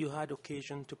you had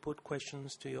occasion to put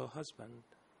questions to your husband?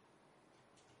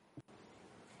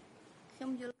 ខ្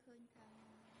ញុំយល់ឃើញថា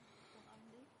ព្រះអង្គ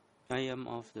នេះ I am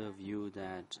of the view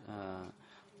that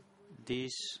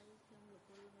this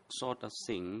sort of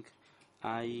thing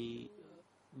I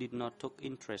did not took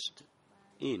interest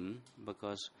in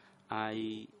because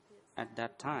I, at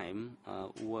that time,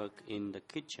 worked in the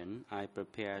kitchen. I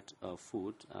prepared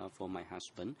food for my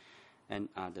husband and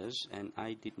others, and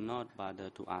I did not bother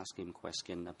to ask him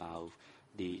questions about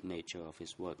the nature of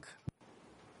his work.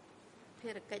 ភា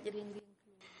រកិច្ចរៀងៗខ្លួន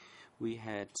We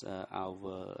had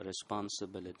our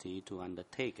responsibility to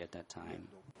undertake at that time.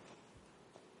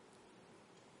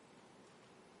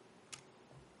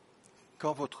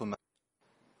 Quand votre mari...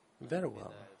 Very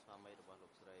well.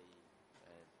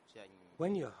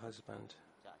 When your husband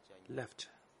left,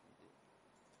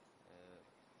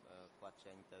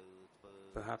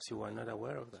 perhaps you were not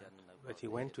aware of that, but he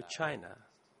went to China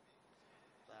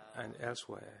and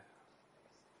elsewhere.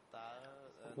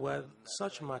 Were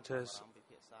such matters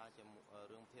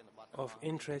of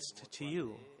interest to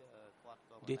you?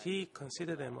 Did he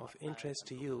consider them of interest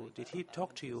to you? Did he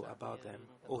talk to you about them,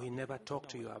 or he never talked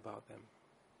to you about them?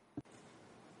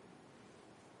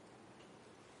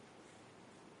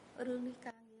 រឿងនេះ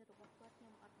ការងាររបស់គាត់ខ្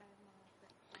ញុំអត់ដែលមកពាក់ព័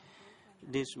ន្ធទេ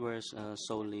This was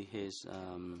solely his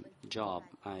job.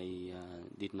 I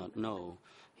did not know.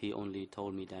 He only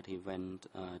told me that he went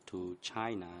to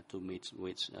China to meet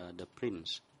with the prince.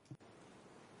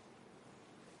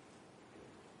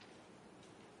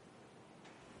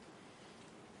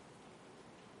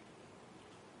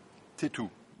 C'est tout.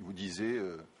 Vous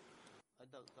disiez...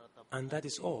 And that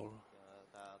is all.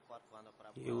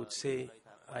 You would say,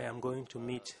 I am going to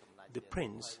meet the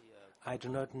prince. I do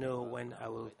not know when I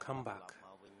will come back.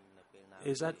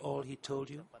 Is that all he told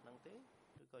you? គាត់និ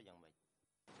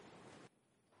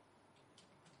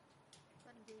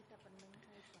យាយតែប៉ុណ្្នឹង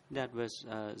ហើយគាត់ That was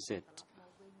it. មក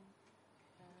វិញ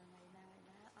ថ្ងៃ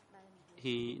ណាអត់ដែលនិយាយ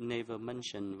He never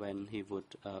mentioned when he would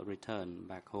return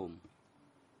back home.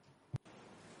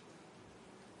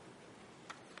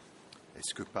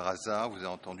 Est-ce que par hasard vous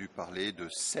avez entendu parler de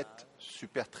 7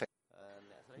 super traitants?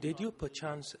 Did you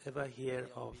perchance ever hear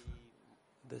of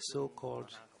the so-called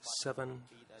 7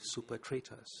 super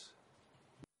traitors?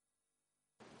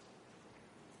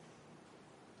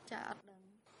 ចាអត់ដឹង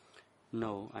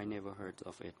No, I never heard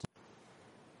of it.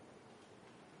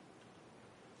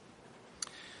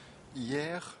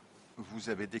 Hier, vous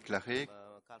avez déclaré...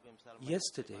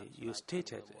 Yesterday, you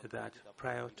stated that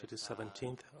prior to the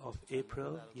 17th of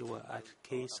April, you were at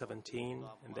K17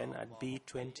 and then at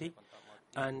B20,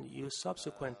 and you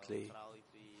subsequently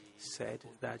said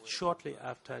that shortly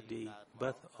after the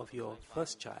birth of your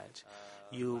first child,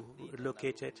 you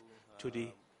relocated to the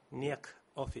NIAC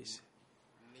office.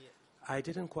 I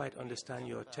didn't quite understand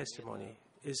your testimony.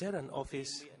 Is there an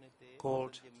office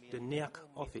called the NIAC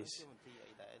office?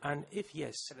 And if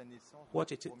yes,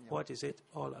 what is it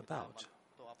all about?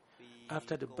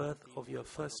 After the birth of your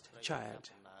first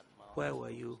child, where were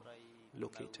you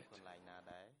located?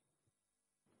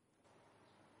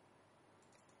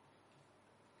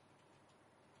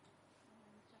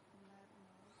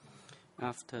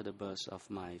 After the birth of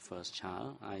my first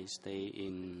child, I stay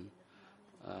in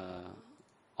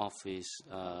office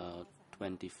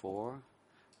 24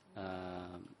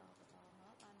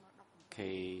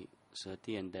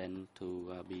 K30 and then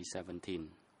to B17.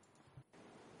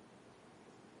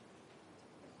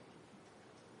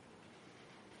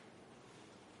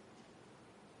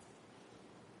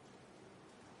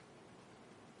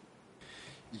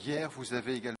 Hier, vous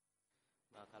avez également...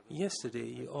 Yesterday,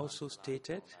 you also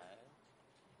stated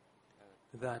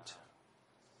that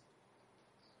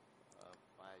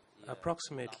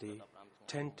approximately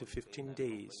 10 to 15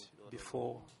 days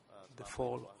before the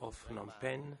fall of Phnom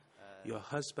Penh, your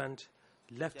husband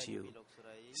left you,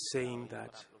 saying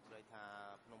that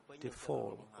the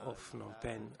fall of Phnom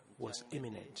Penh was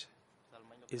imminent.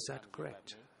 Is that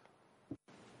correct?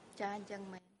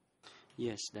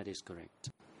 Yes, that is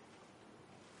correct.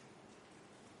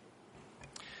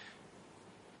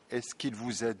 Est-ce qu'il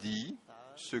vous a dit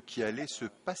ce qui allait se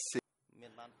passer?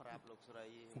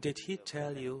 Did he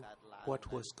tell you what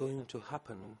was going to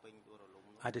happen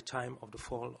at the time of the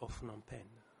fall of Phnom Penh?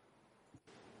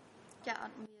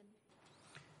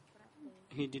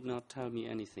 He did not tell me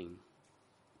anything.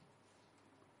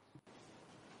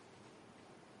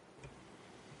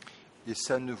 Et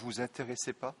ça ne vous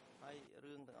intéressait pas?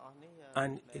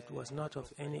 And it was not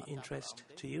of any interest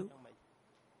to you?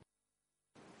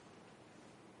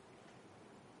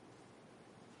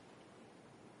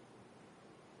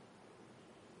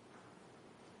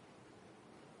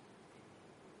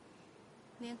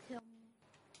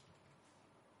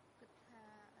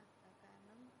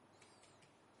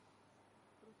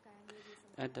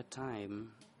 At the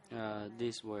time,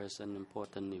 this was an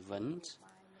important event,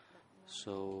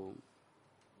 so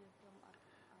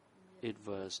it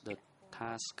was the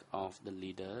task of the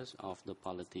leaders, of the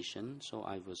politicians, so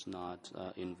I was not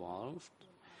involved.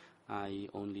 I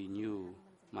only knew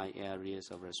my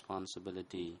areas of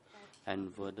responsibility,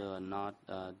 and whether or not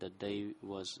the day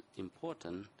was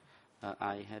important,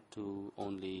 I had to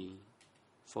only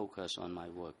focus on my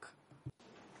work.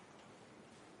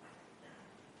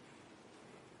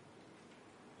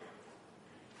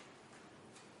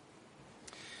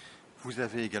 Vous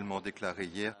avez également déclaré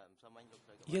hier...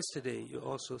 Yesterday, you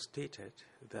also stated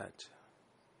that,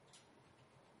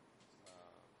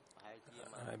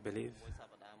 I believe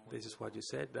this is what you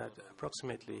said, that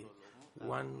approximately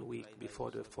 1 week before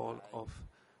the fall of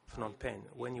Phnom Penh,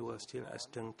 when you were still at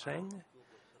Stung Treng,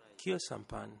 Kyo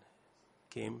Sampan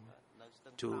came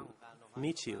to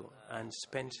meet you and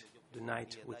spent the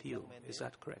night with you. Is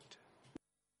that correct?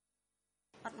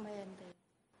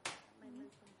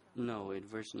 No, it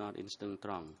was not in Stung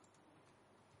Trong.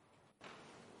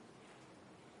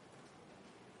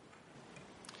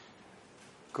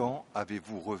 Quand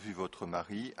avez-vous revu votre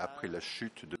mari après la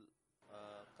chute de...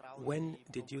 When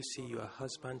did you see your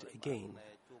husband again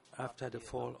after the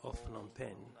fall of Phnom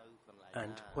Penh,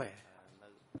 and where?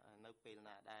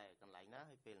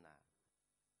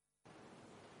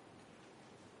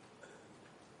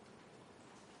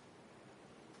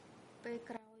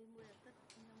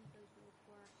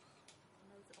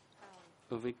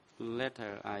 A week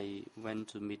later, I went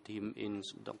to meet him in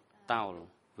Dok Tao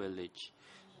village.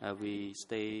 We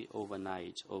stay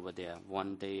overnight over there,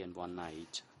 1 day and 1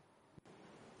 night.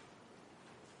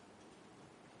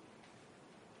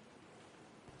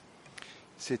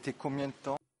 C'était combien de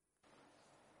temps?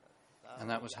 And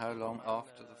that was how long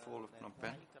after the fall of Phnom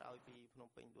Penh?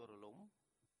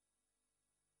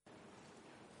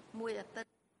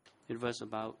 It was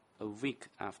about a week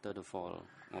after the fall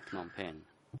of Phnom Penh.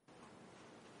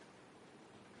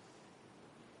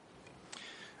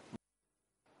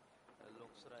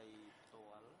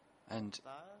 And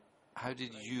how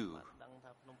did you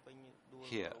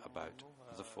hear about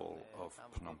the fall of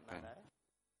Phnom Penh?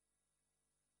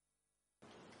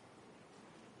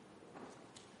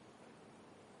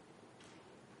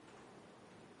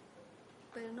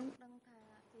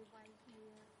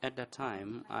 At that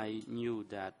time, I knew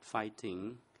that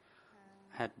fighting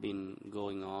had been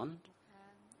going on.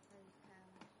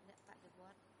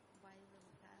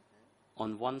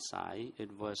 On one side,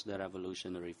 it was the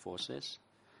revolutionary forces,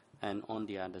 and on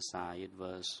the other side, it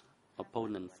was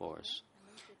opponent force.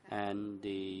 And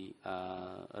the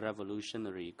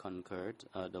revolutionary conquered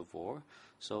the war,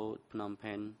 so Phnom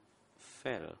Penh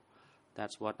fell.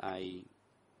 That's what I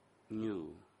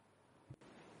knew.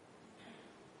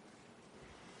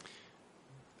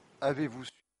 Avez-vous...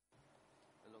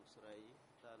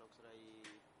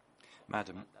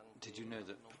 Madam, did you know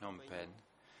that Phnom Penh,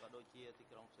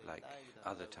 like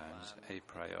other towns a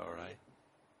priori,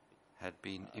 had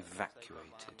been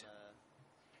evacuated?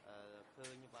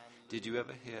 Did you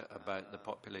ever hear about the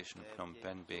population of Phnom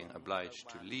Penh being obliged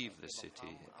to leave the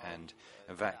city and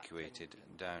evacuated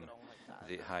down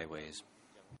the highways?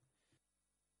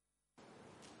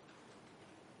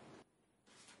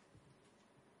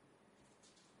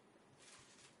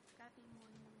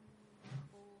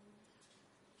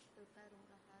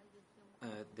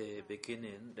 At the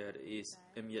beginning, that is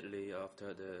immediately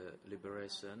after the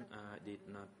liberation, I did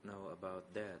not know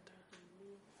about that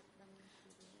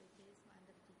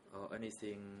or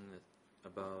anything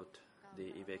about the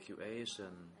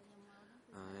evacuation.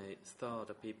 I thought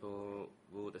the people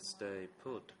would stay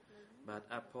put, but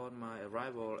upon my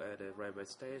arrival at the railway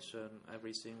station,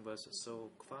 everything was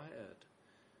so quiet,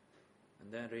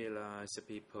 and then realized the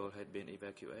people had been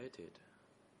evacuated.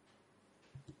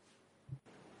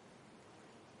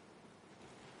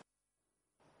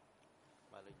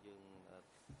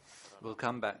 We'll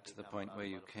come back to the point where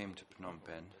you came to Phnom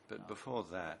Penh, but before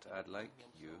that, I'd like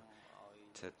you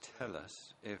to tell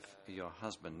us if your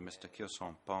husband, Mr. Kyo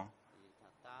Sompong,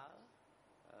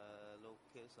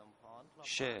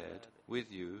 shared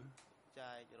with you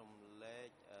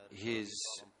his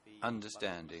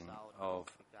understanding of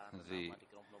the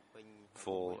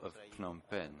fall of Phnom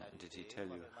Penh. Did he tell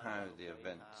you how the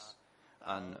events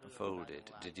unfolded?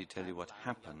 Did he tell you what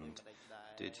happened?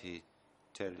 Did he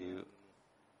tell you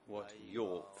what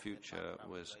your future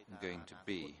was going to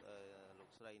be?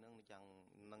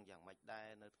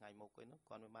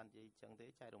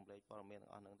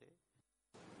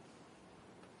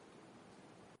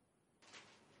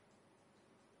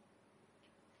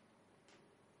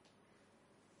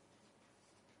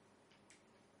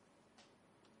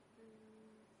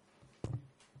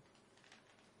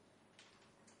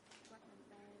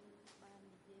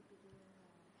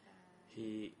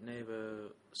 He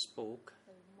never spoke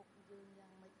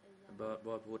about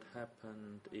what would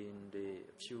happen in the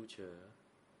future.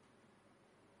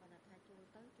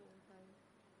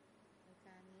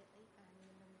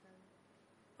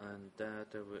 And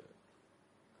that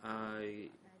I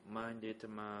minded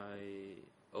my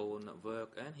own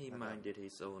work and he minded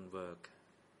his own work.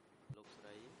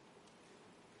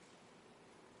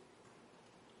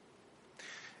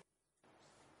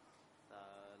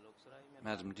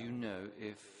 Madam, do you know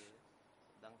if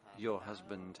your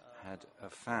husband had a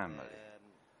family,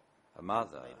 a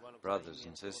mother, brothers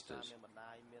and sisters,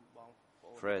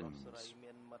 friends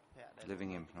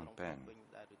living in Phnom Penh?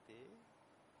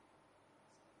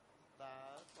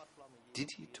 Did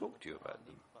he talk to you about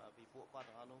them?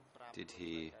 Did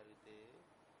he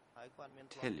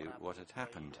tell you what had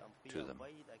happened to them?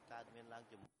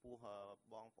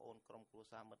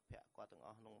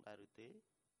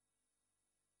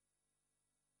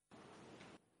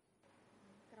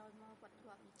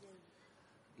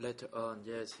 Later on,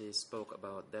 yes, he spoke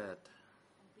about that,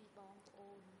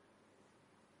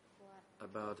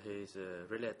 about his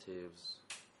relatives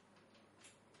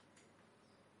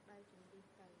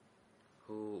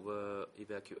who were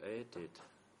evacuated.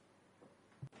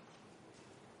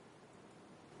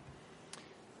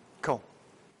 Quand?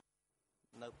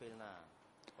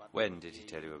 When did he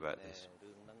tell you about this?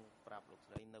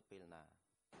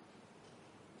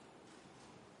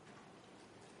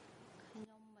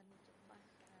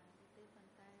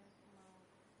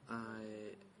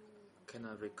 I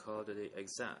cannot recall the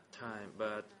exact time,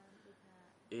 but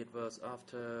it was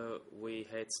after we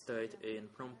had stayed in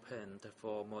Phnom Penh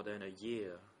for more than a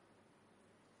year.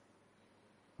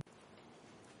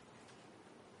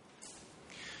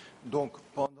 Donc,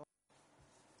 pendant...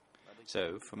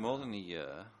 So, for more than a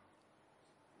year,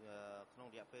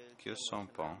 Kyo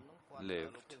Sompong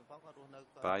lived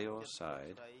by your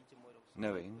side,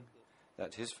 knowing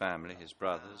that his family, his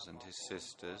brothers and his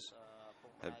sisters,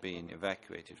 had been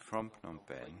evacuated from Phnom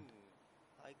Penh,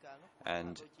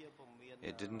 and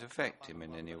it didn't affect him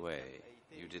in any way.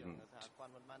 You didn't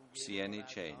see any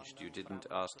change. You didn't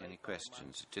ask any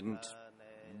questions. You didn't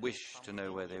wish to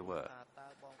know where they were.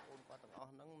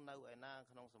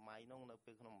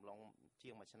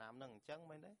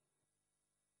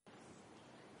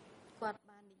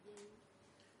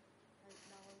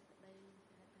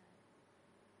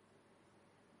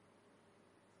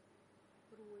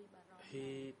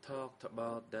 He talked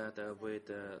about that with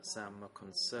some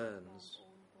concerns,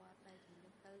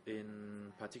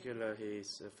 in particular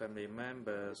his family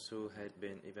members who had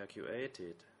been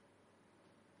evacuated.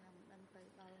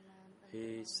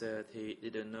 He said he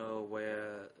didn't know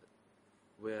where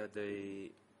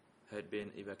they had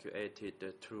been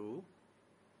evacuated through.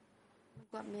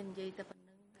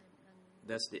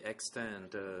 That's the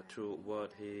extent to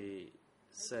what he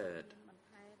said.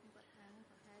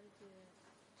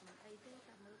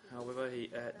 However, he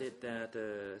added that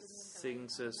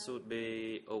things should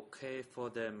be okay for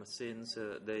them since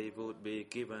they would be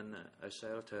given a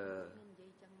shelter.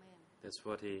 That's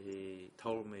what he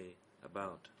told me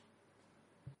about.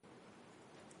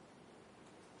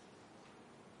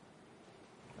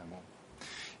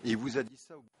 Et il vous a dit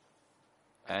ça au...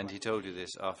 And he told you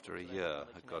this after a year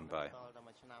had gone by.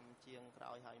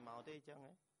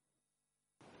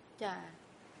 ចា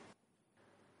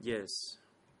Yes.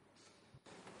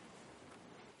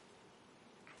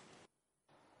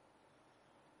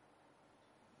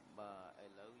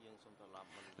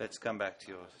 Let's come back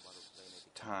to your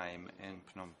time in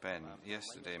Phnom Penh.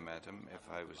 Yesterday, madam, if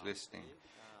I was listening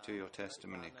to your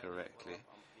testimony correctly,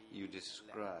 you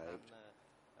described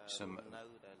some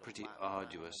pretty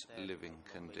arduous living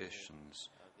conditions,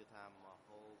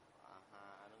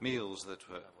 meals that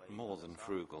were more than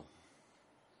frugal,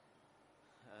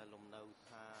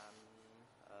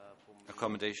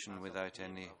 accommodation without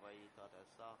any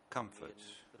comfort,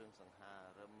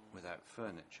 without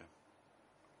furniture.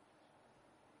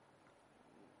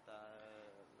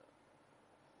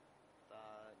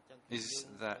 Is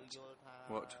that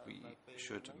what we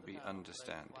should be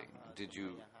understanding? Did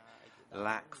you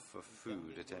lack for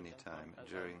food at any time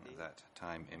during that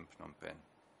time in Phnom Penh?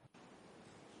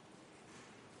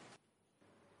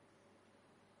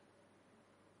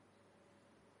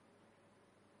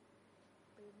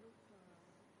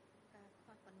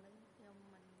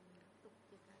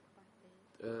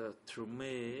 To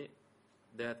me,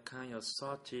 that kind of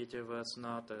shortage was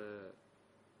not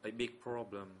a big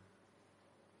problem.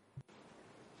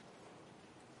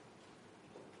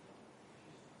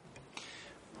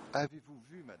 Avez-vous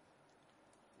vu, madame?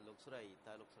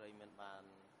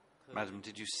 Madam,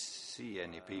 did you see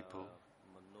any people,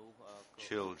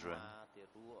 children,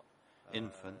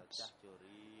 infants,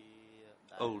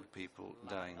 old people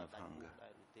dying of hunger?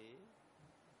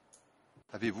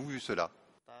 Avez-vous vu cela?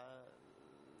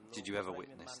 Did you ever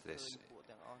witness this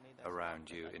around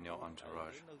you in your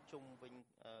entourage?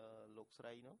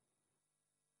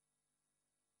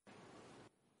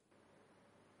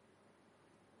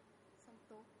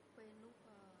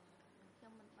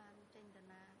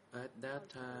 At that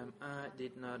time, I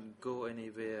did not go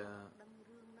anywhere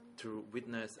to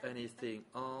witness anything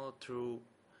or to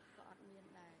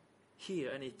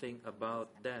hear anything about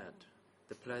that.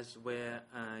 The place where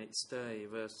I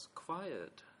stayed was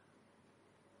quiet.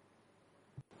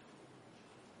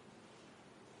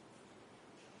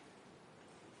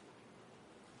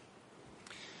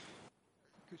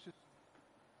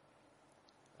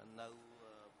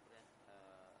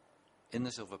 In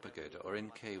the Silver Pagoda, or in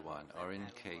K1, or in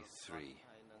K3,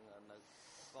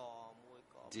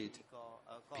 did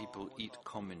people eat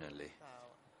communally?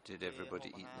 Did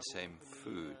everybody eat the same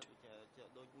food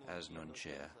as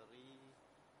Nunchia,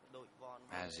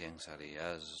 as Yengsari,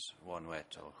 as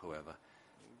Wanwet, or whoever?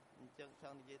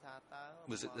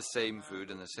 Was it the same food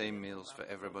and the same meals for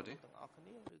everybody?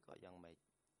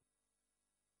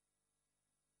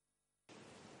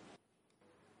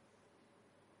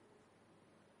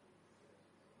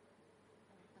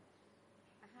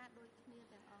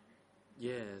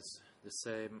 Yes, the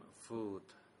same food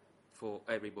for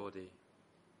everybody.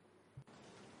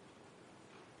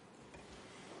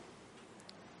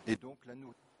 Et donc la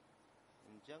nourriture.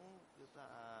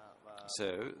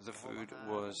 So the food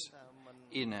was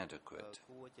inadequate.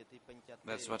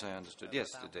 That's what I understood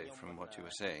yesterday from what you were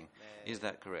saying. Is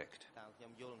that correct?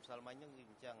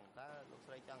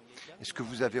 Est-ce que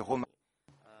vous avez remarqué?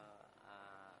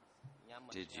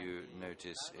 Did you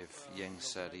notice if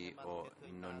Yengsari or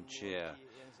Nunchia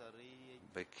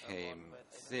became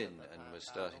thin and was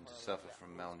starting to suffer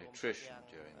from malnutrition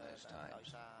during those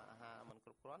times?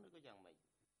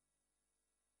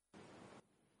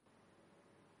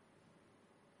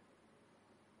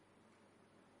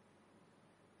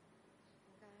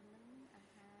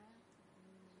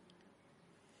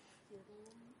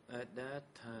 At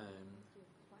that time,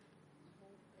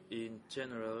 in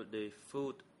general, the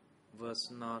food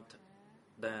was not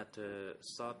that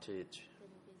shortage.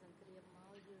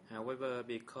 However,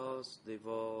 because the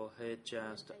war had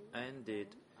just ended,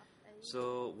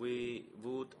 so we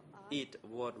would eat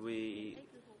what we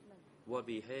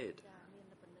had,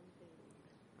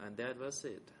 and that was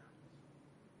it.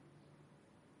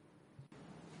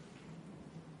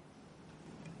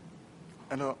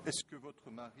 Alors, est-ce que votre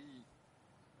mari...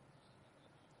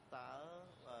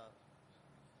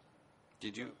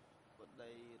 Did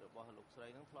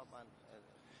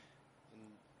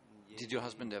your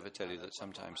husband ever tell you that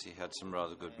sometimes he had some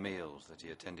rather good meals, that he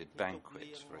attended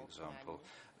banquets, for example,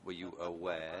 Were you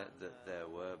aware that there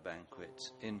were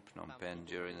banquets in Phnom Penh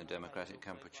during the Democratic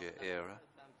Kampuchea era?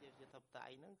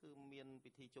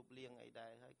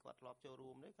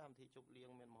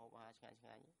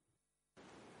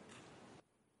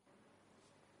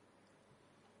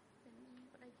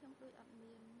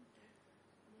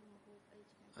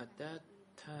 At that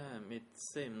time, it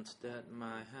seemed that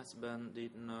my husband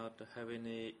did not have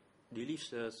any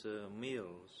delicious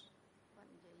meals,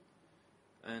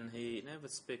 and he never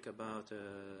speak about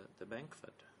the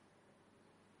banquet.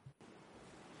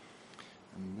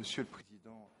 Monsieur le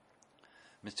Président,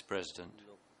 Mr. President,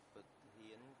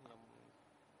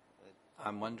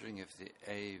 I'm wondering if the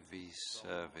AV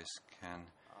service can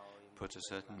put a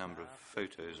certain number of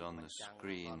photos on the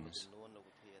screens.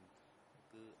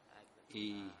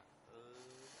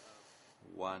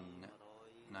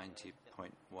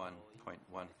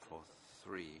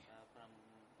 E190.1.143,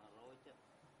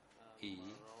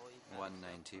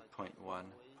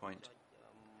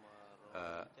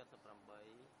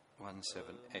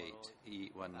 E190.1.178,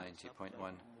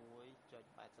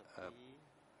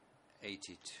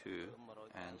 E190.182,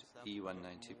 and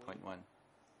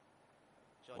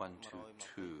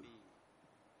E190.122.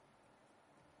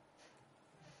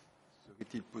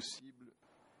 serait-il possible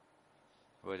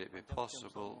Would it be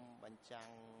possible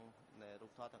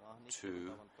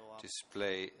to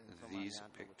display these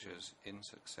pictures in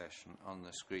succession on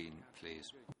the screen,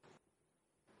 please?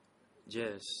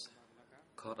 Yes,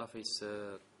 court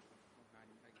officer,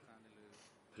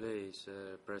 please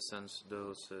present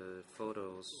those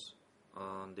photos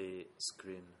on the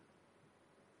screen.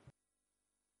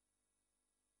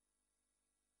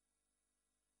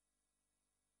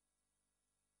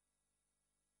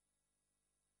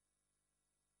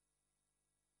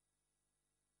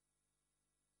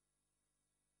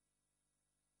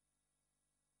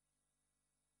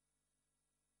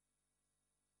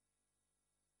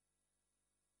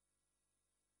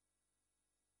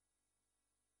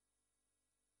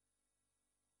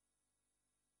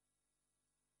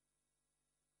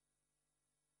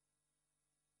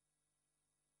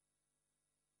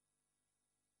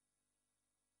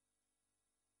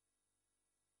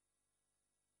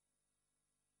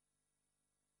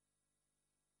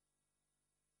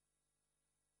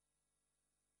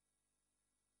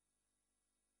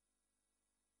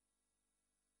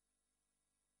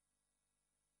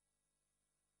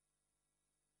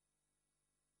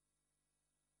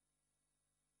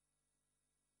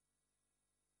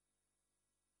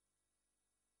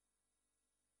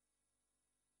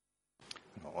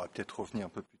 On va peut-être revenir un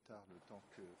peu plus tard, le temps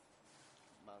que...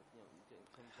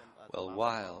 Well,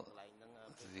 while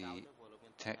the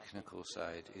technical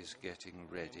side is getting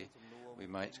ready, we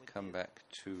might come back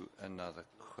to another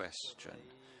question.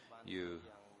 You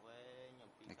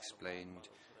explained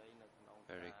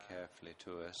very carefully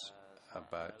to us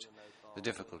about the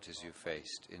difficulties you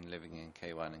faced in living in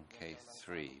K1 and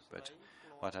K3, but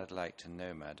what I'd like to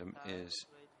know, madam, is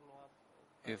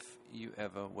if you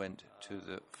ever went to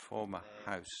the former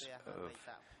house of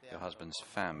your husband's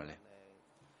family.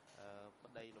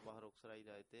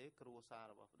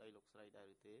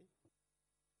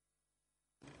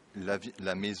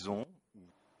 La maison,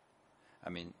 I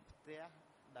mean,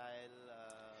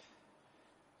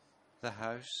 the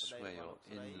house where your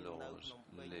in-laws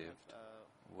lived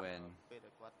when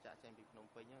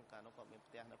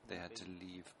they had to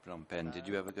leave Phnom Penh. Did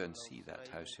you ever go and see that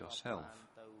house yourself?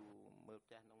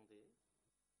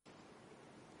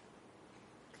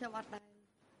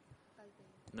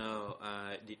 No,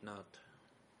 I did not.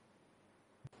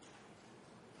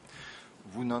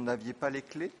 vous n'en aviez pas les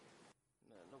clés?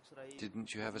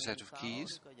 Didn't you have a set of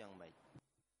keys?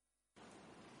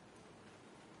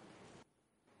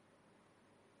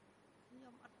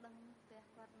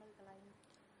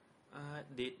 I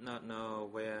did not know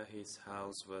where his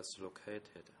house was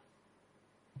located.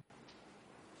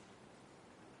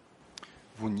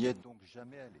 Vous n'y êtes donc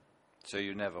jamais allé? So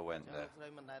you never went there.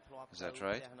 Is that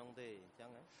right?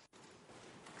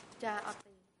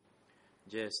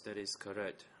 Yes, that is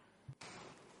correct.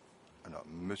 Alors,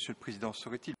 Monsieur le Président,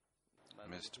 serait-il...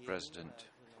 Mr. President,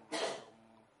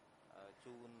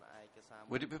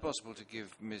 would it be possible to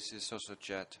give Mrs.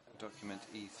 Sosochat document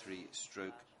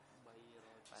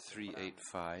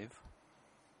E3/385?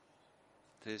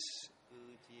 This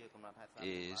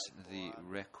is the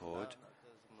record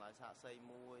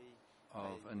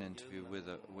of an interview with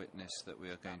a witness that we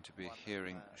are going to be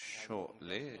hearing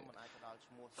shortly.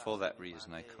 For that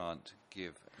reason, I can't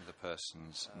give the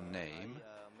person's name,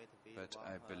 but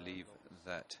I believe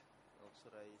that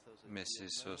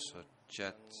Mrs.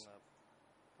 Sosochat's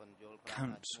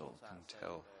counsel can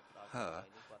tell her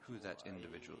who that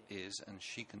individual is, and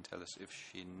she can tell us if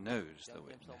she knows the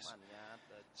witness.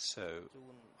 So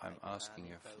I'm asking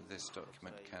if this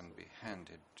document can be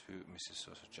handed to Mrs.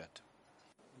 Sosajat.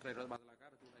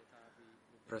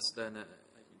 President,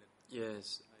 yes,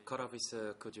 court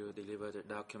officer, could you deliver the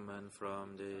document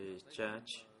from the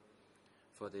judge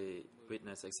for the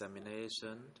witness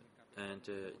examination? And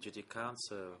Judy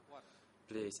Counsel,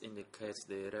 please indicate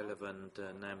the relevant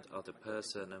name of the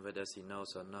person and whether she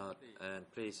knows or not, and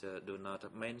please do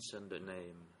not mention the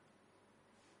name.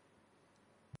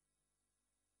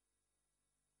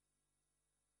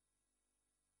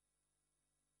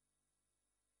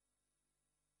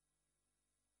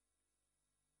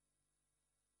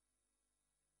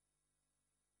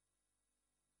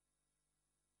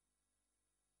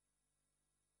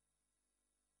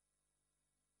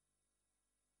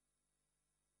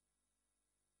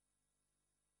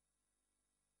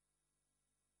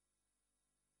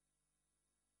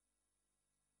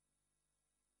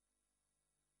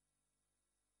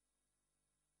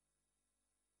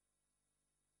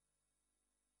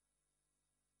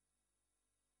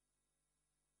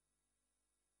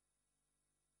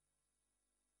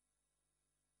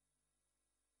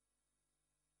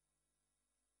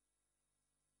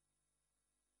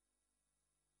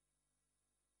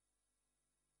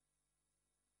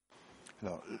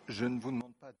 Alors, je ne vous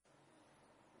demande pas.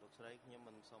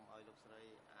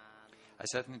 I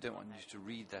certainly don't want you to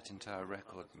read that entire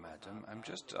record, madam. I'm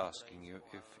just asking you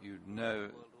if you know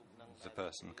the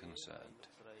person concerned.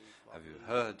 Have you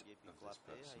heard of this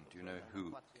person? Do you know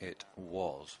who it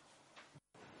was?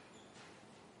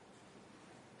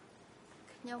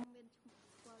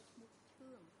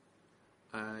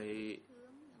 I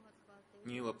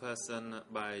knew a person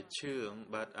by Cheung,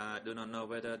 but I do not know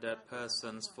whether that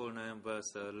person's full name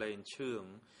was Lane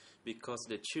Cheung, because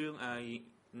the Cheung I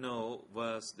know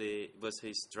was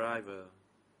his driver.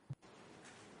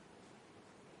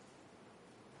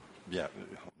 Bien,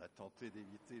 on a tenté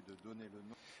d'éviter de donner le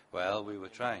nom. Well, we were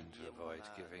trying to avoid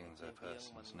giving the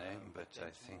person's name, but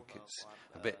I think it's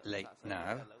a bit late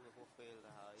now.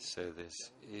 So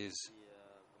this is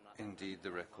indeed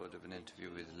the record of an interview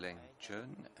with Leng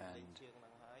Chun, and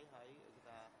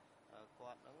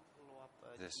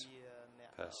this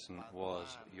person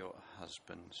was your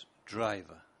husband's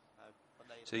driver.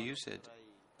 So you said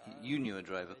you knew a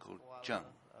driver called Chung,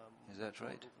 is that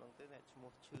right?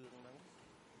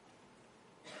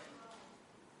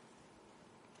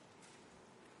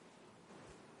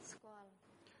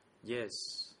 Yes.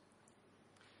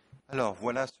 Alors,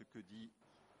 voilà ce que dit.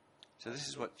 So this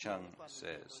is what Chung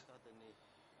says.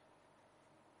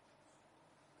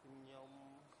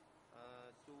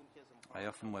 I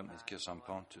often went with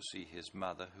Kyosampon to see his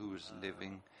mother, who was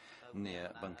living near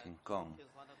Bunking Kong.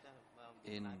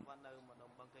 In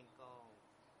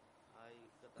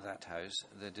that house,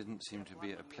 there didn't seem to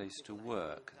be a place to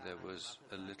work. There was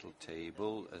a little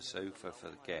table, a sofa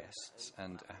for guests,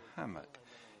 and a hammock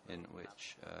in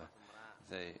which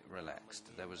they relaxed.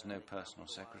 There was no personal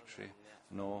secretary,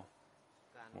 nor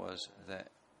was there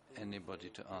anybody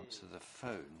to answer the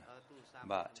phone.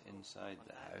 But inside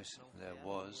the house, there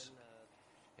was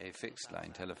a fixed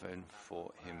line telephone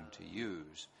for him to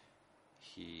use.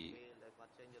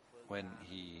 When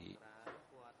he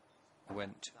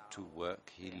went to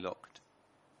work, he locked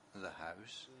the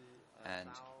house, and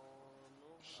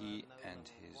he and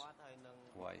his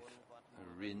wife,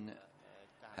 Rin,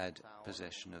 had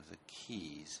possession of the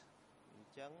keys.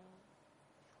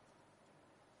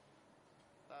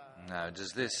 Now,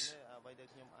 does this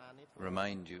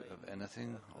remind you of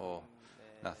anything or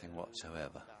nothing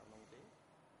whatsoever?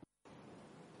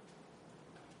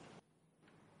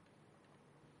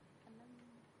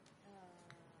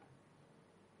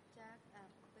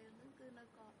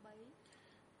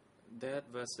 That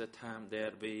was the time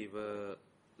that we were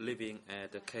living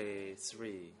at the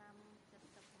K3.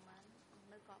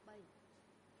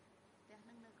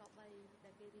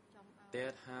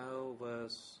 That house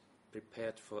was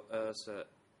prepared for us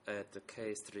at the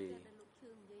K3.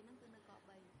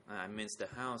 I mean the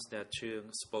house that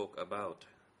Cheung spoke about.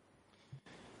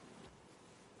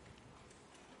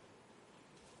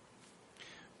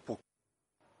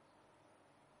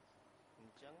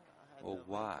 Or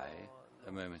why,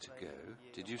 a moment ago,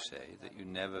 did you say that you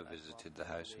never visited the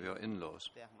house of your in-laws?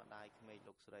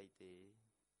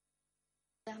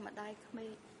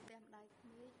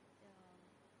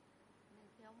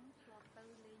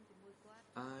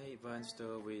 I went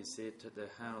to visit the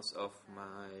house of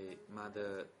my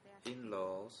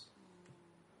mother-in-laws,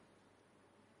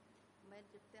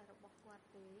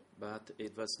 but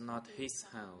it was not his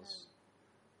house.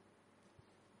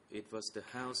 it was the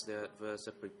house that was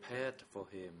prepared for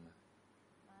him.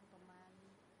 បានប្រហែល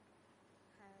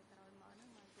ខែក្រោយមកហ្នឹង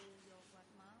មកគេយកគាត់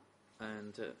មក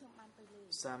And ខ្ញុំបានទៅលេង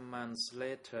some months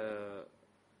later,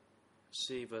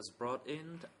 she was brought in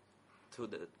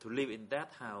to live in that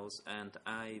house, and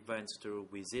I went to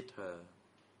visit her.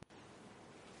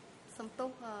 សំទោស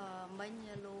មិញ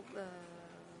លោក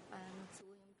បានសួ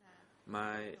រខ្ញុំថា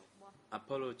My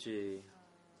apology.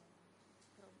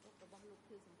 ក្រុមរបស់លោក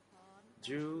គឺសំផន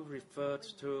You referred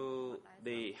to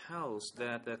the house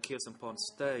that Kirsampon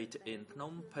stayed in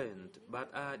Phnom Penh, but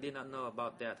I did not know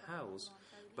about that house.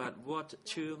 But what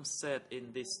Chum said in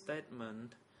this statement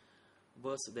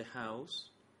was the house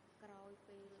ក្រោយ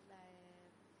ពេលដែល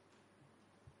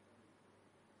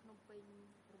ភ្នំពេញ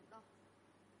រំដោះ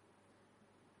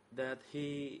that he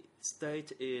stayed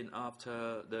in after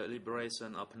the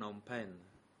liberation of Phnom Penh.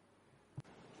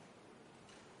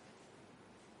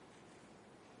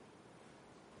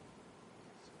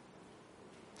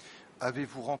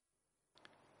 Avez-vous rencontré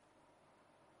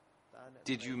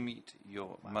Did you meet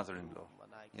your mother-in-law?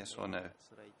 Yes or no?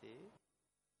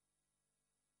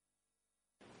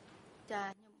 ចា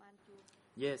ខ្ញុំបានជួប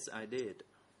Yes, I did.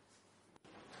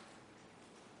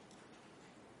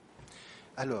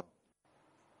 Alors,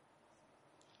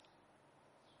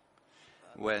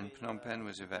 When Phnom Penh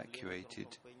was evacuated,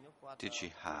 did she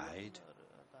hide?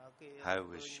 How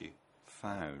was she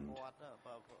found?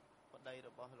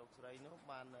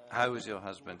 How was your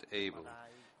husband able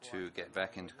to get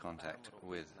back into contact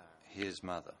with his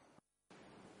mother?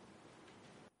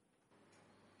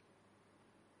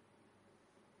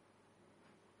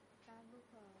 តាមនោះ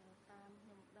តាមខ្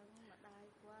ញុំដឹងម្ដាយ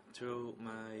គាត់ To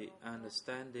my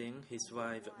understanding, his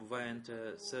wife went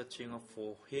searching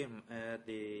for him at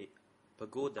the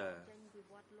pagoda, ចេញពី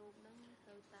វត្តលោកហ្នឹង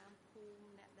ទៅតាមភូមិ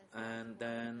អ្នកដែល and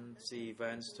then she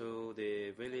went to the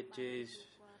villages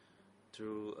to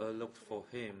look for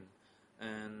him,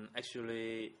 and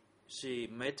actually she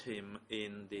met him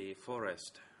in the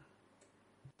forest.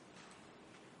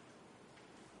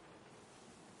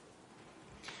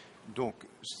 donc,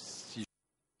 si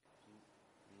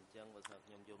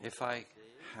If I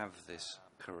have this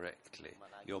correctly,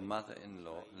 your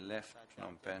mother-in-law left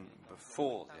Phnom Penh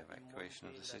before the evacuation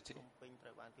of the city,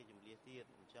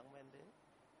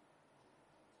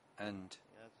 and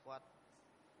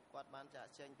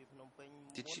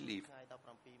did she leave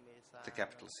the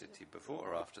capital city before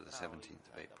or after the 17th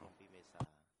of April?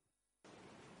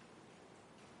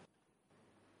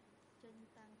 ចេញ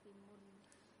តាំងពីមុន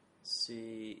She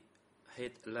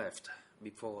had left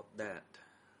before that.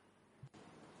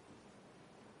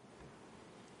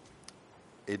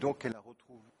 et donc elle a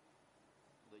retrouvé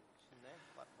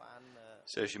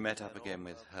So she met up again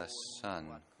with her son.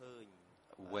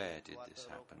 Where did this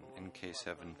happen? In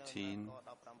K17,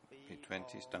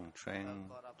 P20, Stung Treng,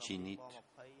 Chinit?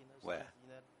 Where?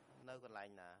 នៅកន្លែង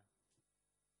ណា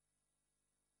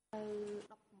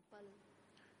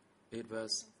It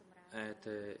was at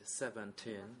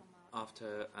 17,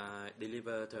 after I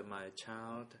delivered my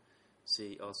child, she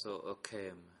also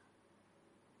came.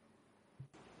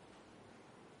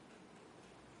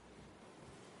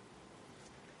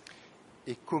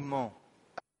 et comment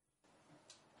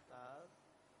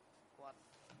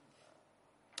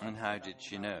And how did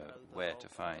she know where to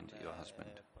find your husband?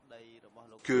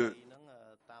 que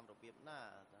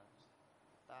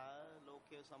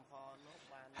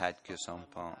Had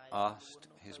Kirsampon asked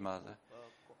his mother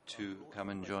to come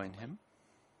and join him?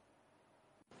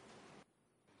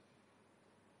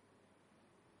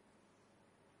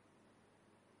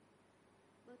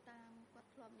 បើតាមគាត់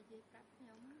ធ្លាប់និយាយប្រាប់ខ្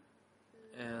ញុំគឺ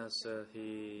As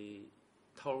he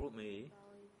told me,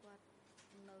 ដោយគាត់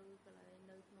នៅកន្លែង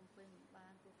នៅភ្នំពេញបា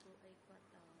នទទួលអីគាត់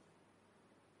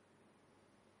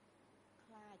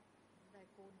ខ្លាចតែ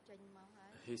កូនចេញមកហើយ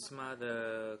his mother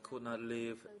could not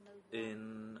live in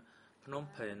Phnom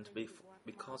Penh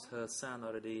because her son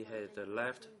already had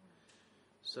left.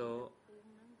 So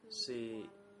she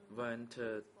went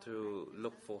to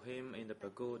look for him in the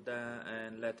pagoda,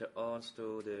 and later on to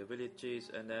the villages,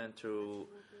 and then to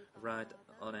write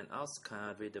on an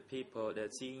outcard with the people that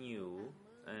she knew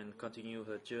and continue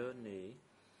her journey.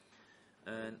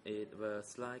 And it was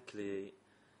likely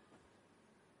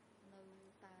នៅ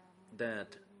តាម that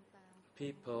តាម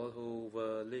people who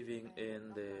were living in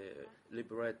the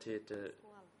liberated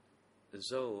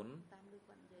zone តាមលើ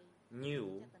គាត់និយាយ knew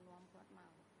ចិត្តទៅនាំគាត់ម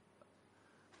ក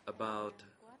about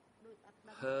គាត់ដូចអត់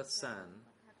ដឹង her son.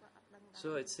 គាត់ថាគាត់អត់ដឹងដែរ So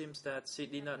it seems that she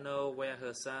did not know where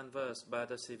her son was, but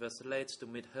she was led to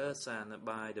meet her son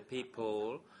by the people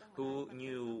who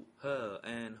knew her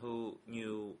and who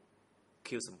knew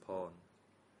Kirsampon.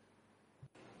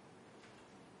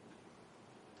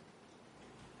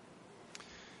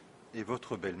 Et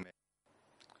votre belle-mère?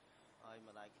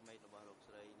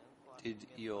 Did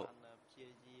your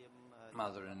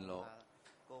mother-in-law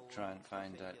try and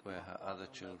find out where her other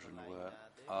children were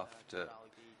after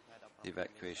the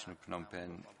evacuation of Phnom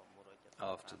Penh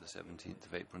after the 17th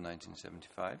of April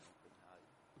 1975?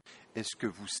 Est-ce que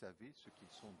vous savez ce qu'ils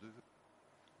sont devenus?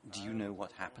 Do you know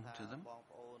what happened to them?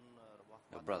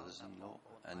 Your brothers-in-law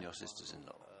and your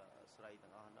sisters-in-law.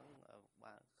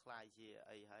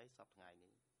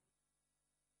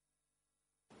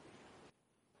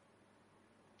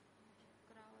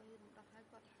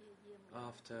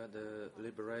 After the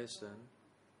liberation,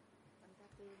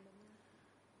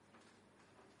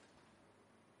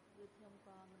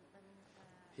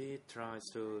 he tries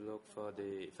to look for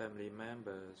the family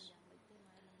members,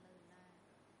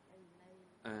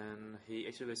 and he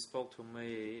actually spoke to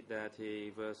me that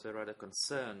he was rather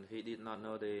concerned. He did not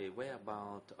know the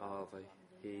whereabouts of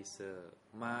his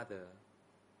mother.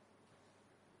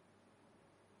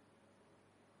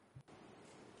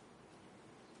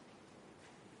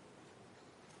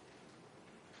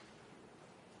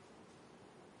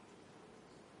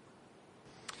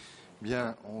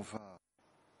 Bien, on va.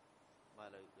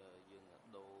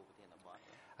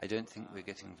 I don't think we're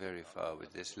getting very far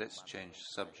with this. Let's change the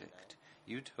subject.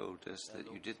 You told us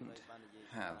that you didn't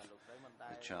have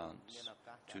the chance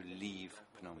to leave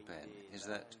Phnom Penh. Is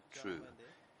that true?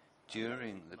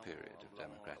 During the period of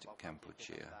democratic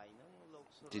Cambodia,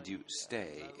 did you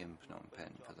stay in Phnom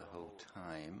Penh for the whole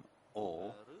time,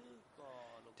 or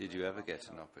did you ever get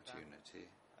an opportunity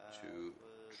to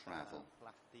travel?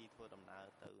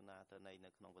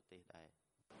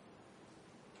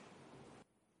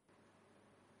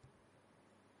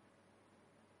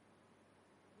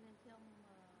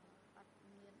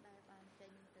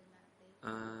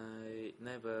 I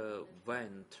never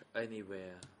went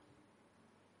anywhere.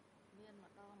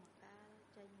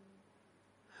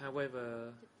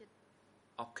 However,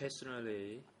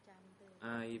 occasionally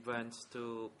I went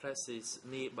to places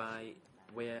nearby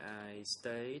where I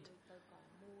stayed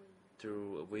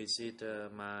to visit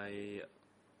my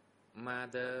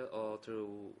mother or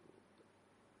to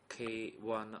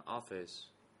K1 office.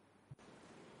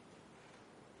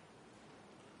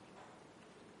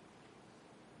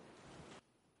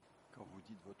 Quand vous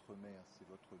dites votre mère, c'est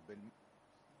votre belle-mère?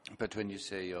 But when you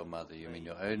say your mother, you mean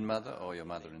your own mother or your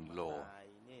mother-in-law?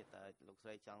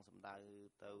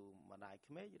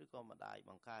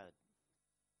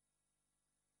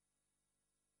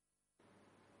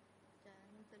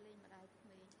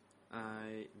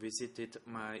 I visited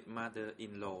my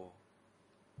mother-in-law.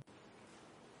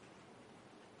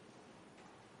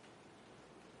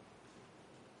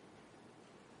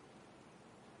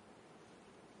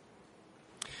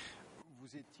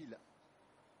 Vous est-il?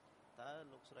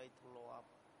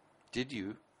 Did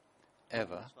you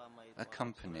ever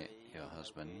accompany your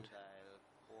husband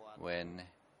when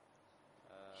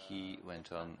he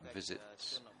went on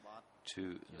visits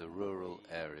to the rural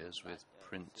areas with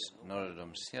Prince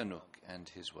Norodom Sihanouk and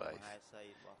his wife?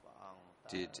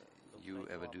 Did you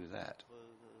ever do that?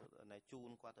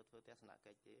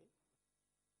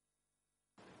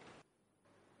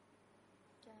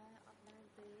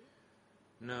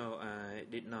 No, I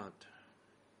did not.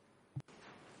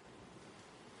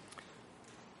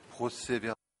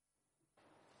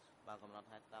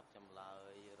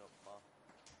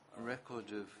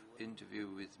 Record of interview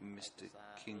with Mr.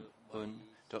 King Un,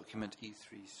 document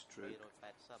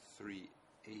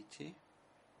E3/380.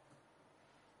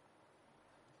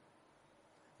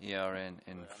 ERN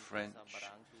in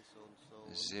French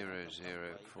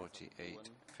 0048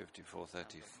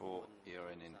 5434.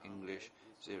 ERN in English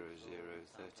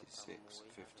 0036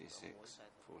 56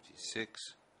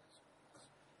 46.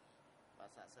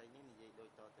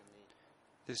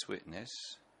 This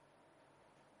witness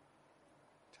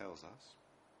tells us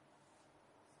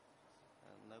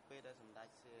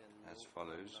as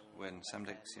follows: when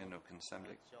Samdech Sihanouk and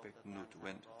Samdech Beknut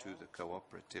went to the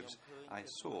cooperatives, I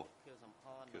saw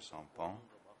Kyo Sampong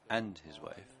and his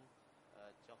wife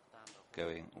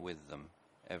going with them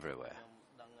everywhere.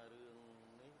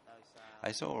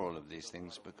 I saw all of these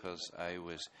things because I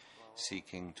was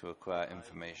seeking to acquire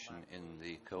information in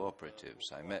the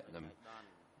cooperatives. I met them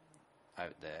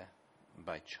out there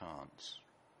by chance.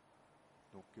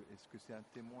 Donc, est-ce que c'est un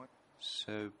témoin?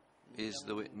 So, is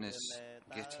the witness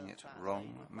getting it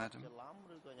wrong, madam?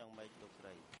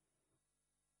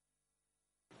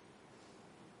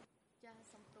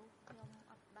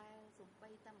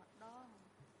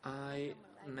 I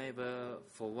never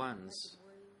for once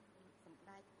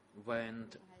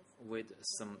went with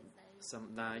some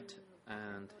knight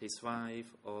and his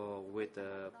wife or with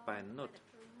Panut.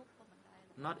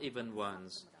 Not even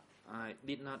once. I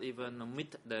did not even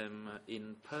meet them in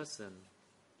person.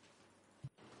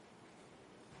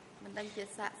 មិនដឹងជា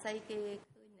សាក្សីគេ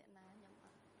ឃើញអ្នកណាខ្ញុំអ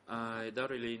ត់ I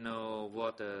don't really know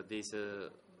what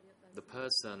the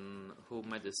person who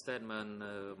made the statement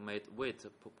made with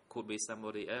could be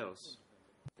somebody else.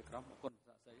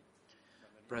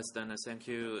 President, thank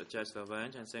you, Judge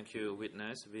Lavange, and thank you,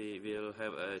 witness. We will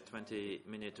have a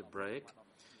 20-minute break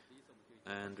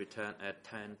and return at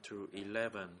 10 to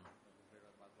 11.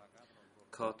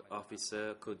 Court officer,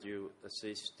 could you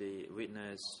assist the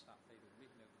witness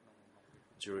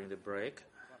during the break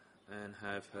and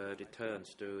have her returned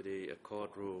to the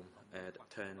courtroom at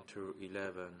 10 to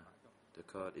 11. The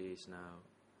court is now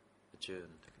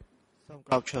adjourned. សូម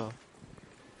ក្រោកឈរ